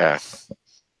 Yeah.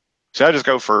 So I just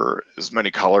go for as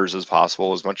many colors as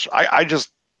possible. As much I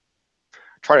just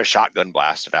try to shotgun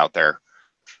blast it out there.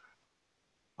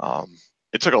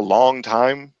 It took a long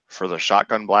time for the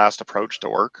shotgun blast approach to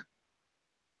work,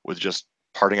 with just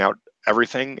parting out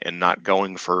everything and not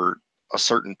going for a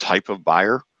certain type of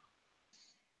buyer.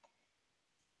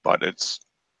 But it's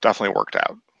definitely worked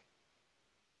out.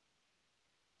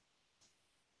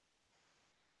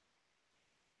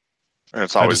 And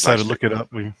it's always I decided nice to look it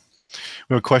up. We have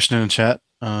a question in the chat.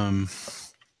 How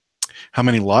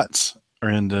many lots are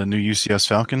in the new UCS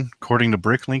Falcon? According to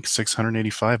Bricklink,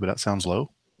 685, but that sounds low.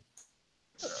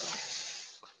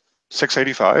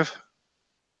 685.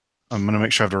 I'm gonna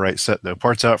make sure I have the right set though.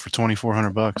 Parts out for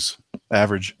 $2,400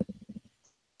 average.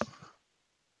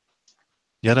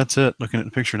 Yeah, that's it. Looking at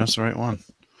the picture, that's the right one.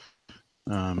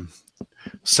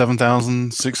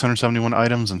 7,671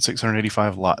 items and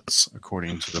 685 lots,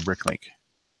 according to the Bricklink.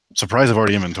 Surprised I've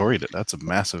already inventoried it. That's a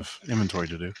massive inventory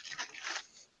to do.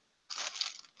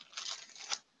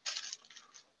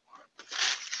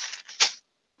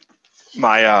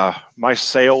 My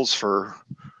sales for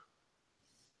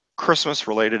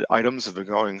Christmas-related items have been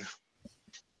going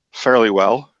fairly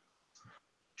well.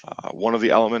 One of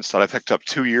the elements that I picked up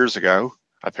 2 years ago,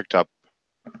 I picked up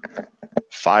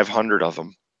 500 of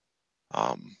them.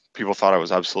 People thought I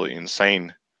was absolutely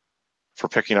insane for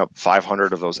picking up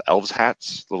 500 of those elves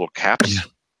hats, little caps. Yeah.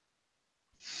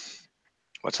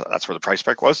 That's where the price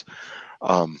spec was.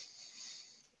 I've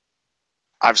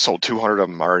sold 200 of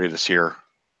them already this year,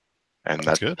 and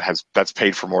that's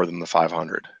paid for more than the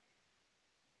 500.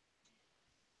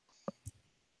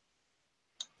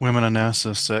 Women on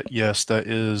NASA set, yes, that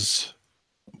is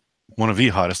one of the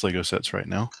hottest Lego sets right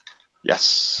now.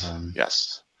 Yes,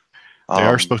 yes. They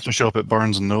are supposed to show up at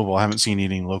Barnes & Noble. I haven't seen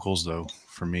any locals, though,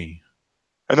 for me.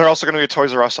 And they're also going to be a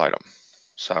Toys R Us item.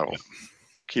 So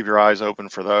keep your eyes open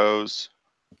for those.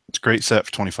 It's a great set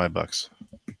for $25.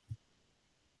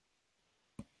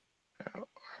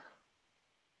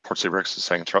 Port City Bricks is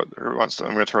saying I'm going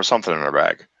to throw something in our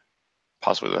bag,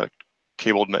 possibly the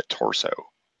cabled knit torso.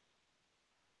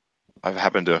 People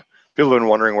have been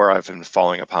wondering where I've been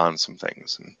falling upon some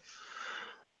things, and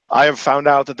I have found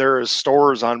out that there is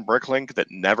stores on Bricklink that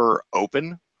never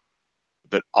open,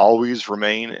 that always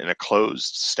remain in a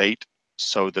closed state,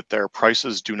 so that their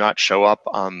prices do not show up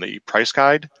on the price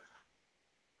guide.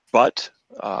 But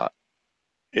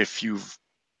if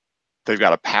they've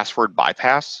got a password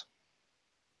bypass,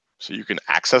 so you can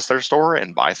access their store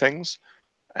and buy things,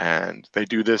 and they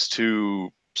do this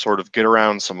to sort of get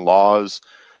around some laws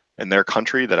in their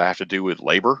country that have to do with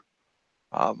labor,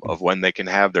 of when they can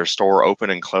have their store open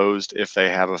and closed if they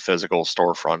have a physical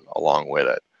storefront along with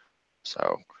it.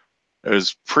 So it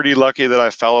was pretty lucky that I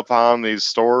fell upon these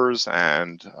stores,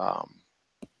 and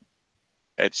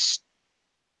it's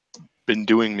been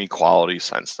doing me quality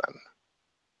since then.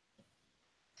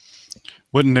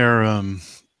 Wouldn't their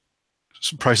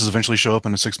prices eventually show up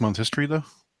in a 6-month history, though?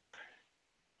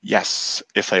 Yes,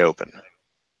 if they open.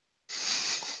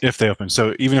 If they open.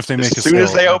 So even if they make as soon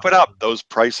as they open up, those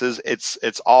prices,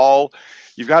 it's all,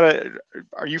 you've got to,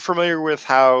 are you familiar with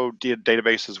how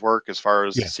databases work as far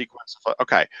as the sequence?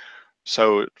 Okay.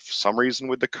 So for some reason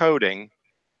with the coding,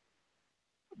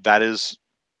 that is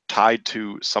tied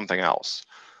to something else.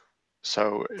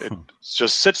 So it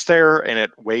just sits there and it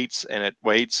waits and it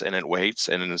waits and it waits.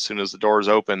 And then as soon as the doors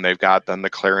open, they've got then the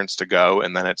clearance to go,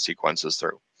 and then it sequences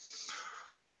through.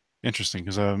 Interesting,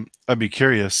 because I'd be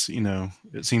curious,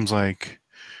 it seems like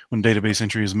when database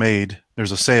entry is made,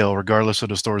 there's a sale, regardless of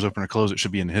the store's open or closed. It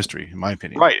should be in history, in my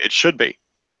opinion. Right, it should be.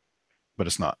 But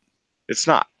it's not. It's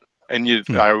not. And you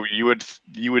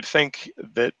would think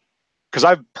that, because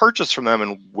I've purchased from them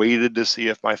and waited to see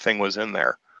if my thing was in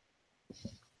there.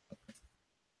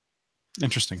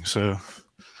 Interesting. So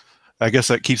I guess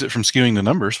that keeps it from skewing the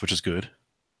numbers, which is good.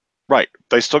 Right.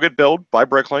 They still get billed by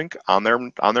Bricklink on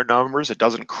their numbers. It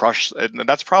doesn't crush, and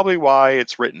that's probably why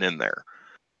it's written in there.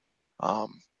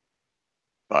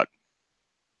 But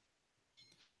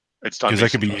it's done. Because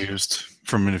that could be used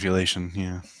for manipulation.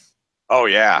 Yeah. Oh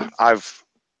yeah, I've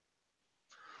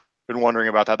been wondering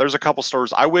about that. There's a couple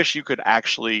stores. I wish you could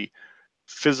actually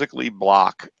physically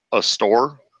block a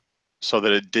store so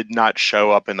that it did not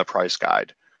show up in the price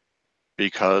guide,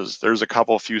 because there's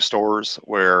a few stores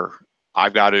where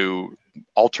I've got to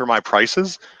alter my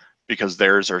prices because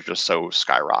theirs are just so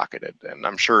skyrocketed. And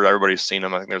I'm sure everybody's seen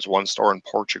them. I think there's one store in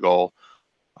Portugal,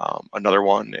 another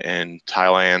one in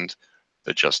Thailand,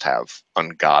 that just have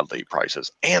ungodly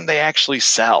prices. And they actually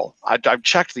sell. I've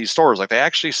checked these stores, like they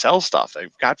actually sell stuff.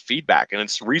 They've got feedback, and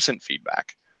it's recent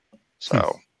feedback.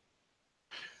 So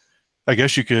I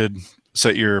guess you could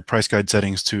set your price guide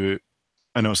settings to,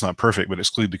 I know it's not perfect, but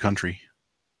exclude the country.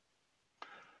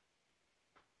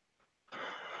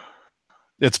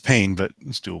 It's a pain, but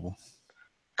it's doable.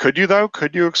 Could you, though?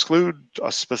 Could you exclude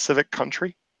a specific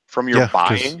country from your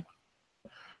buying?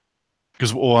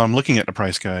 Because while I'm looking at the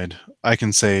price guide, I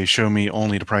can say, show me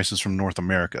only the prices from North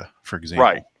America, for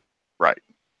example. Right.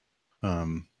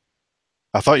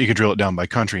 I thought you could drill it down by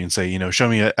country and say, show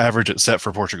me an average at set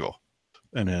for Portugal.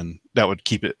 And then that would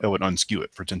keep it, that would unskew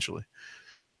it potentially.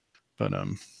 But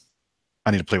I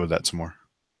need to play with that some more.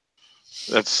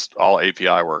 That's all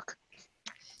API work.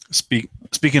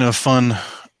 Speaking of fun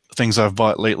things I've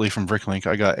bought lately from Bricklink,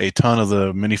 I got a ton of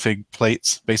the minifig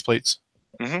plates, base plates.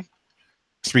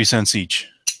 3 cents each.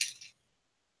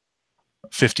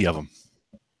 50 of them.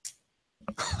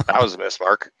 That was a miss,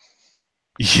 Mark.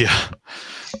 Yeah.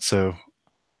 So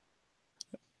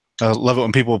I love it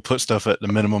when people put stuff at the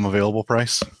minimum available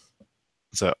price.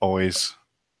 That always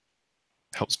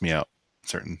helps me out.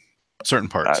 Certain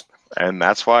parts. And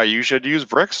that's why you should use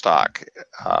Brickstock,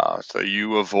 so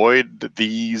you avoid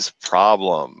these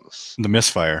problems. The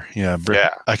misfire, yeah.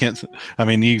 Yeah. I can't. I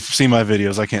mean, you've seen my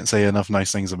videos. I can't say enough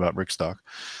nice things about Brickstock.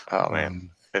 Oh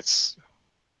man, it's.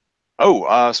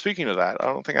 Oh, speaking of that, I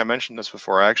don't think I mentioned this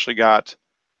before. I actually got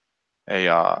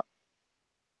a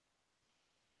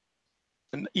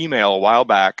an email a while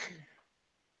back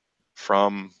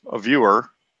from a viewer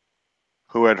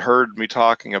who had heard me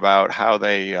talking about how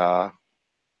they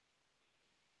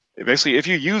basically, if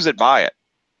you use it, buy it.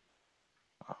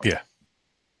 Yeah,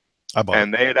 I bought it.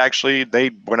 And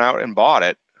they went out and bought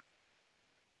it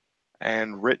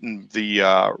and wrote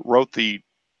the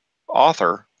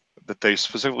author that they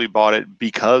specifically bought it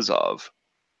because of.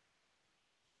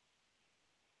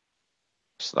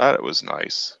 So that it was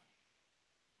nice.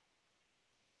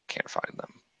 Can't find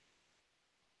them.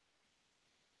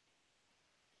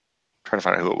 Trying to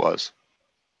find out who it was.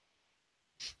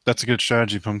 That's a good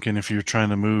strategy, Pumpkin. If you're trying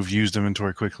to move used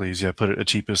inventory quickly, is put it at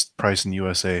cheapest price in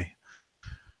USA.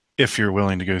 If you're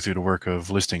willing to go through the work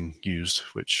of listing used,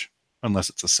 which unless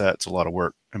it's a set, it's a lot of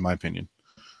work, in my opinion.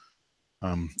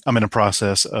 I'm in a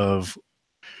process of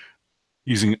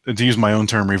using, to use my own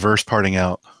term, reverse parting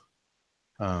out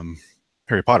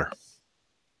Harry Potter.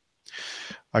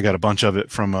 I got a bunch of it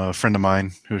from a friend of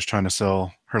mine who was trying to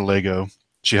sell her Lego.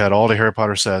 She had all the Harry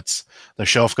Potter sets. The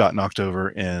shelf got knocked over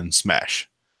and smash.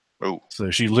 Oh. So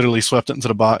she literally swept it into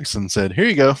the box and said, "Here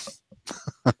you go."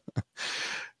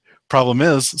 Problem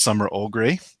is, some are old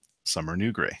gray, some are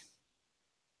new gray.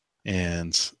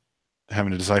 And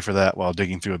having to decipher that while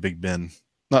digging through a big bin,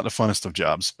 not the funnest of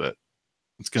jobs, but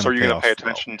it's going to pay off. So are you going to pay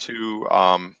attention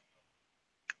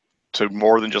to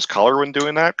more than just color when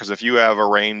doing that? Because if you have a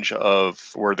range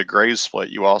of where the grays split,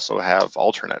 you also have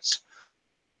alternates.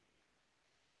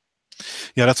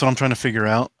 Yeah, that's what I'm trying to figure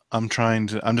out. I'm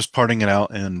just parting it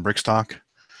out in Brickstock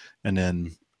and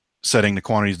then setting the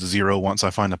quantities to 0 once I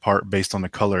find a part based on the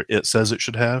color it says it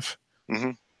should have.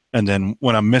 Mm-hmm. And then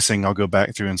when I'm missing, I'll go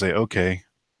back through and say, okay,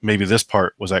 maybe this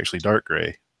part was actually dark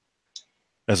gray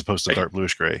as opposed to dark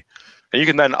bluish gray. And you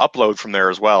can then upload from there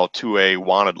as well to a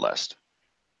wanted list.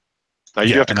 Now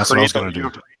you have to create.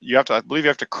 You have to. I believe you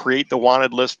have to create the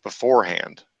wanted list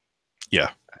beforehand. Yeah.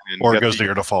 Or it goes to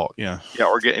your default. Yeah. Yeah,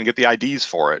 or get the IDs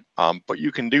for it. But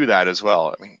you can do that as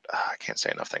well. I mean, I can't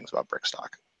say enough things about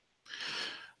Brickstock.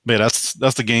 But yeah,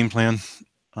 that's the game plan.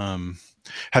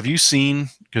 Have you seen,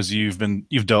 because you've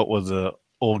dealt with the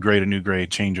old gray to new gray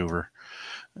changeover?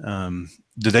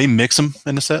 Do they mix them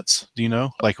in the sets? Do you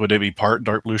know? Like, would they be part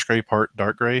dark bluish gray, part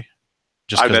dark gray?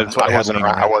 Just I didn't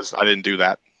do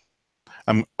that.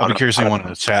 I'll be curious if anyone in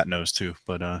the chat knows too.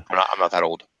 But I'm not that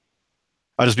old.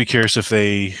 I'd just be curious if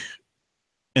they,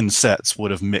 in sets, would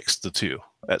have mixed the two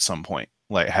at some point.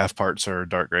 Like half parts are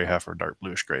dark gray, half are dark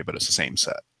bluish gray, but it's the same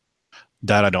set.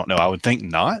 That I don't know. I would think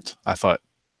not. I thought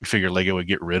we figured Lego would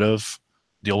get rid of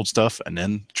the old stuff and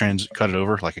then cut it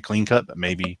over like a clean cut, but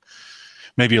maybe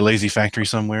a lazy factory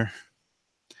somewhere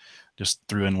just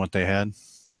threw in what they had.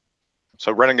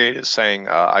 So Renegade is saying,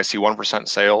 I see 1%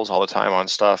 sales all the time on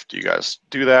stuff. Do you guys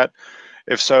do that?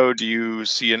 If so, do you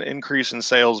see an increase in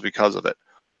sales because of it?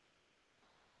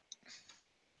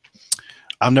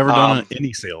 I've never done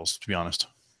any sales, to be honest.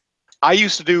 I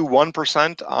used to do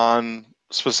 1% on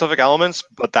specific elements,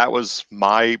 but that was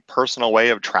my personal way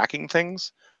of tracking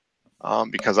things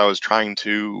because I was trying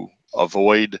to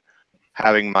avoid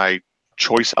having my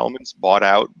choice elements bought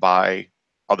out by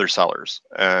other sellers.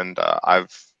 And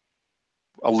I've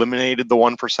eliminated the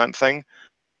 1% thing.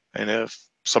 And if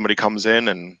somebody comes in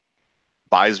and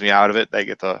buys me out of it, they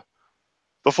get the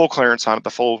full clearance on it, the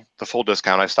full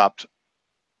discount. I stopped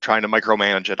trying to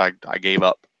micromanage it. I gave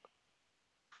up.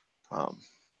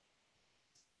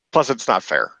 Plus, it's not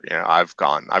fair. You know, I've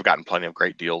gotten plenty of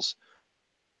great deals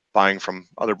buying from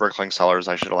other Bricklink sellers.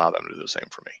 I should allow them to do the same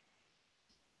for me.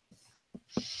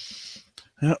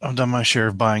 Yeah, I've done my share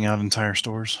of buying out entire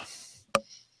stores.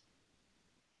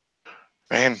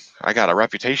 Man, I got a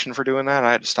reputation for doing that.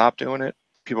 I had to stop doing it.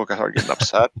 People started getting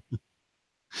upset.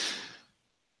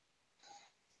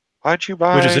 Why'd you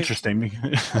buy? Which is interesting.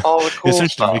 All the cool it's interesting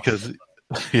stuff. Because,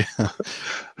 yeah.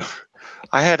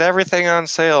 I had everything on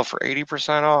sale for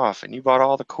 80% off, and you bought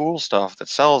all the cool stuff that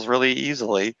sells really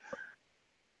easily.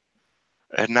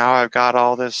 And now I've got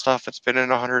all this stuff that's been in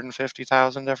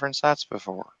 150,000 different sets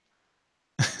before.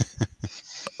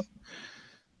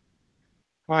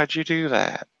 Why'd you do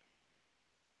that?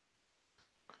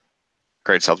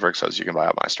 Great Southbrick says you can buy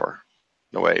out my store.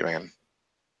 No way, man.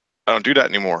 I don't do that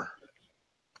anymore.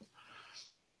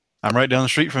 I'm right down the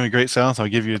street from the Great South. I'll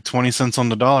give you 20 cents on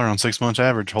the dollar on 6 months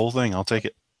average. Whole thing. I'll take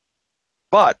it.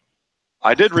 But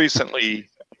I did recently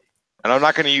And I'm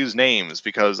not going to use names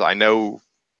because I know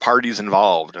parties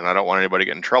involved and I don't want anybody to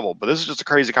get in trouble, but this is just a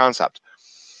crazy concept.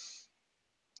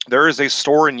 There is a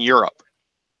store in Europe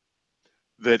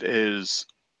that is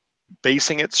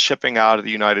basing its shipping out of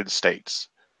the United States.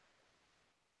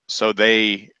 So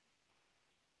they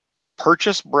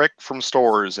purchase brick from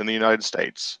stores in the United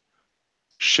States,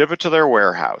 ship it to their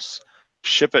warehouse,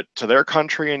 ship it to their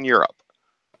country in Europe,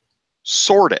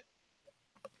 sort it,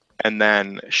 and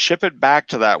then ship it back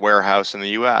to that warehouse in the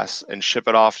US and ship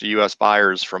it off to US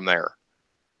buyers from there.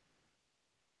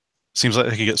 Seems like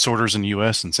they could get sorters in the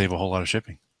US and save a whole lot of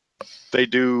shipping. They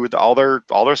do all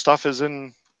their stuff is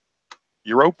in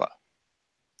Europa.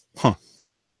 Huh.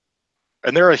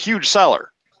 And they're a huge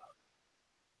seller.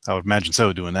 I would imagine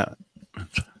so, doing that.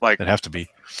 Like, it'd have to be.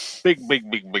 Big.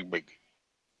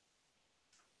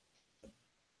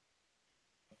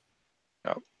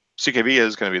 No. CKB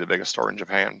is going to be the biggest store in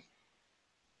Japan.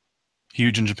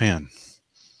 Huge in Japan.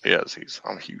 He is.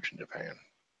 I'm huge in Japan.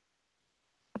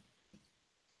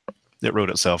 It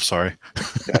wrote itself, sorry.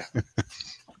 Yeah.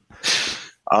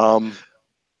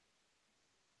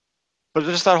 But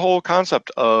just that whole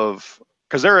concept of,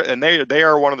 because they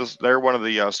are one of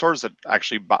the stores that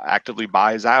actually actively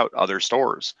buys out other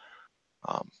stores.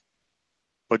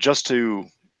 But just to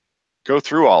go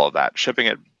through all of that, shipping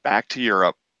it back to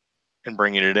Europe and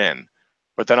bringing it in,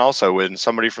 but then also when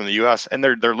somebody from the U.S. and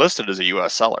they're listed as a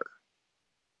U.S. seller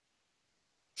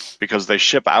because they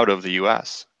ship out of the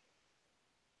U.S.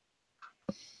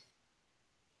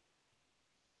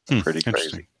 Pretty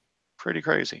crazy. Pretty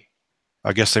crazy.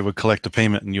 I guess they would collect the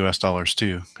payment in U.S. dollars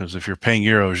too, because if you're paying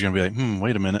euros, you're gonna be like,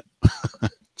 wait a minute.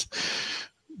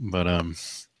 But I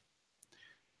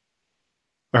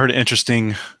heard an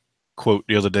interesting quote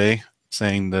the other day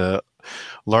saying the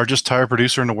largest tire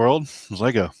producer in the world was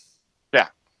Lego. Yeah,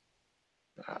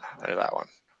 I know that one.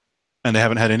 And they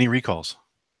haven't had any recalls.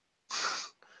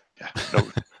 Yeah, no,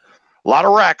 a lot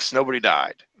of wrecks, nobody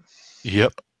died.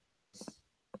 Yep.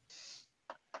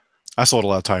 I sold a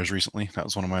lot of tires recently. That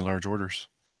was one of my large orders.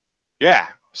 Yeah.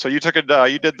 So you took it.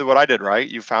 You did what I did, right?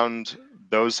 You found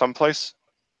those someplace.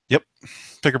 Yep.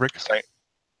 Pick a brick.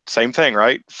 Same thing,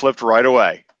 right? Flipped right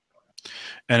away.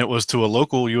 And it was to a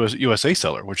local USA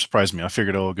seller, which surprised me. I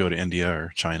figured it would go to India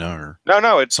or China or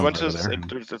no. It went to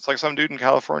it's like some dude in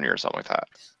California or something like that.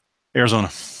 Arizona.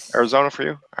 Arizona for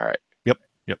you? All right. Yep.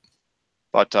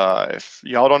 But if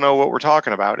y'all don't know what we're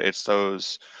talking about, it's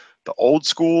the old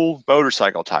school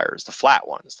motorcycle tires, the flat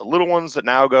ones, the little ones that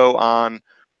now go on,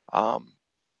 I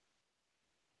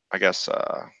guess,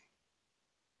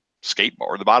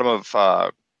 skateboard, the bottom of,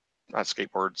 not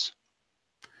skateboards.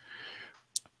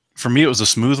 For me, it was the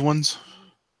smooth ones.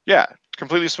 Yeah,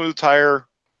 completely smooth tire.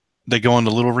 They go on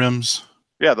the little rims.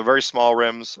 Yeah, the very small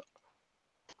rims.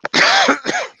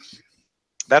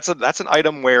 That's an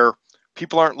item where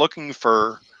people aren't looking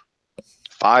for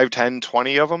 5, 10,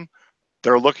 20 of them.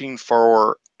 They're looking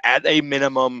for, at a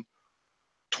minimum,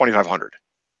 2,500.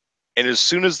 And as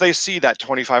soon as they see that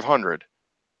 2,500,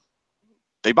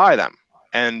 they buy them.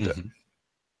 And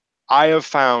I have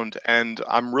found, and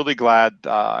I'm really glad,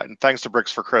 and thanks to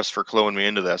Bricks for Chris for cluing me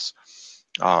into this,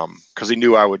 because he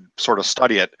knew I would sort of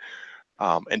study it,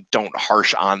 and don't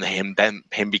harsh on him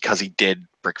because he did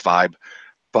Brick Vibe.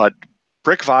 But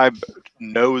Brick Vibe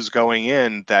knows going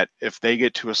in that if they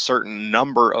get to a certain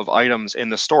number of items in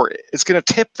the store, it's going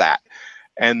to tip that.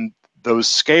 And those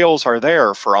scales are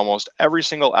there for almost every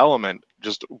single element.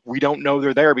 Just we don't know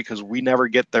they're there because we never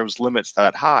get those limits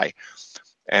that high.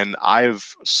 And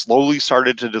I've slowly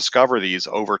started to discover these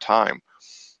over time,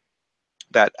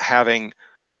 that having,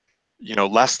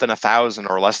 less than 1,000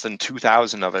 or less than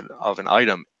 2,000 of an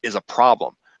item is a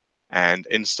problem. And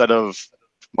instead of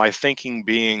my thinking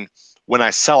being, when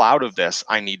I sell out of this,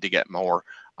 I need to get more,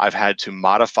 I've had to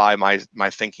modify my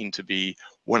thinking to be,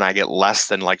 when I get less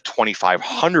than like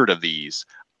 2,500 of these,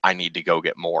 I need to go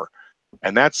get more.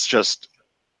 And that's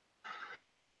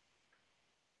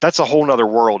a whole nother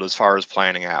world as far as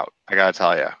planning out, I gotta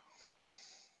tell you.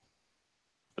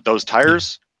 But those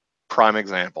tires, prime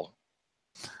example.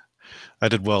 I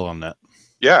did well on that.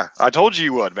 Yeah, I told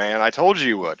you would, man. I told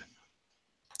you would.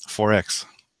 4X.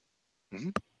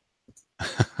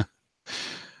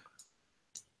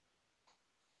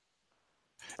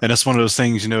 And it's one of those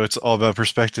things, it's all about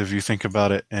perspective. You think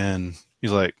about it and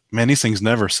you're like, man, these things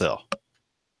never sell.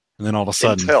 And then all of a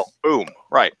sudden, boom,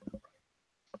 right.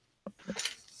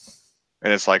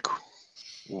 And it's like,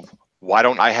 why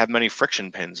don't I have many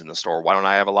friction pins in the store? Why don't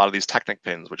I have a lot of these Technic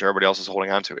pins, which everybody else is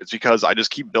holding on to? It's because I just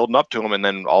keep building up to them, and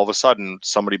then all of a sudden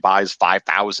somebody buys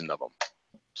 5,000 of them.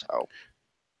 So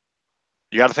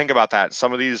you got to think about that.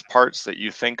 Some of these parts that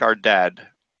you think are dead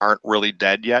aren't really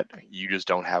dead yet. You just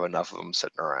don't have enough of them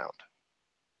sitting around.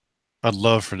 I'd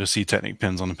love to see Technic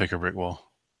pins on the pick a brick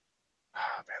wall.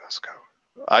 Oh, man, let's go.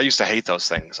 I used to hate those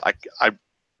things.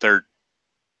 They're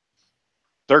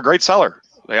a great seller.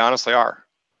 They honestly are.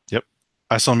 Yep.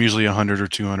 I sell them usually 100 or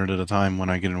 200 at a time when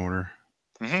I get an order.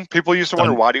 People used to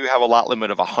wonder, why do you have a lot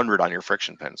limit of 100 on your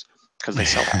friction pins? Because they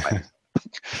sell that way.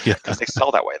 Yeah. Because they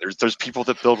sell that way. There's people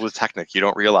that build with Technic. You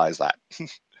don't realize that.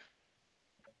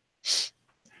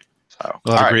 So,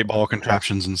 A lot of great ball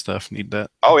contraptions and stuff need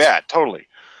that. Oh yeah, totally.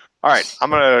 All right, I'm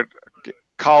gonna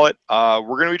call it.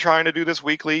 We're gonna be trying to do this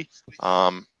weekly.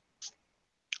 I'm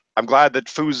glad that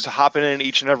Foo's hopping in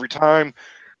each and every time.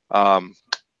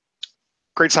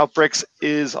 Great South Bricks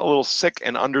is a little sick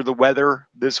and under the weather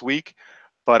this week,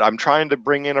 but I'm trying to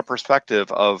bring in a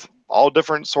perspective of all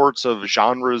different sorts of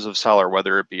genres of seller,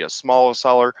 whether it be a small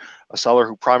seller, a seller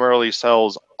who primarily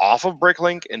sells off of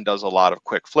Bricklink and does a lot of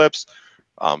quick flips,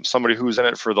 somebody who's in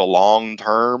it for the long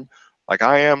term, like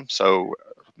I am. So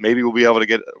maybe we'll be able to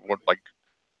get like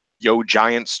Yo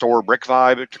Giant Store Brick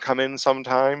Vibe to come in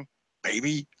sometime,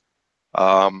 maybe.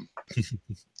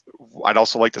 I'd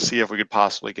also like to see if we could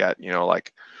possibly get,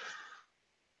 like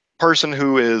person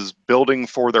who is building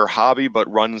for their hobby but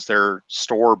runs their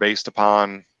store based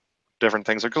upon different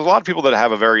things. Because a lot of people that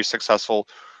have a very successful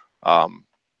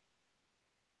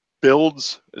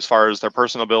builds as far as their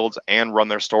personal builds and run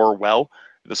their store well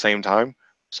at the same time.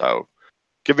 So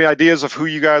give me ideas of who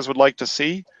you guys would like to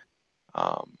see.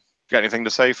 Got anything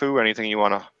to say, Foo? Anything you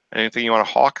wanna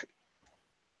hawk?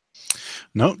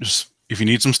 No, just if you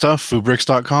need some stuff,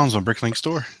 foobricks.com is my Bricklink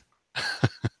store.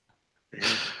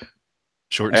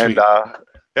 Short and sweet.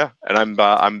 Yeah, and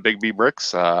I'm Big B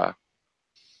Bricks. Let's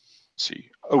see.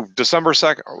 Oh, December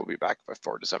 2nd, or we'll be back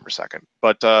before December 2nd.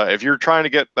 But if you're trying to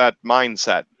get that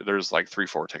mindset, there's like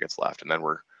 3-4 tickets left, and then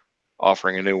we're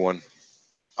offering a new one.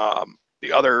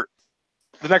 The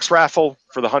next raffle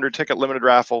for the 100 ticket limited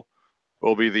raffle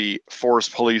will be the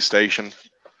Forest Police Station,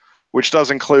 which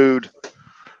does include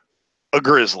a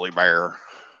grizzly bear.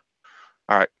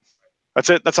 All right, that's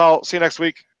it. That's all. See you next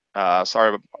week.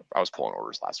 Sorry, I was pulling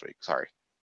orders last week. Sorry.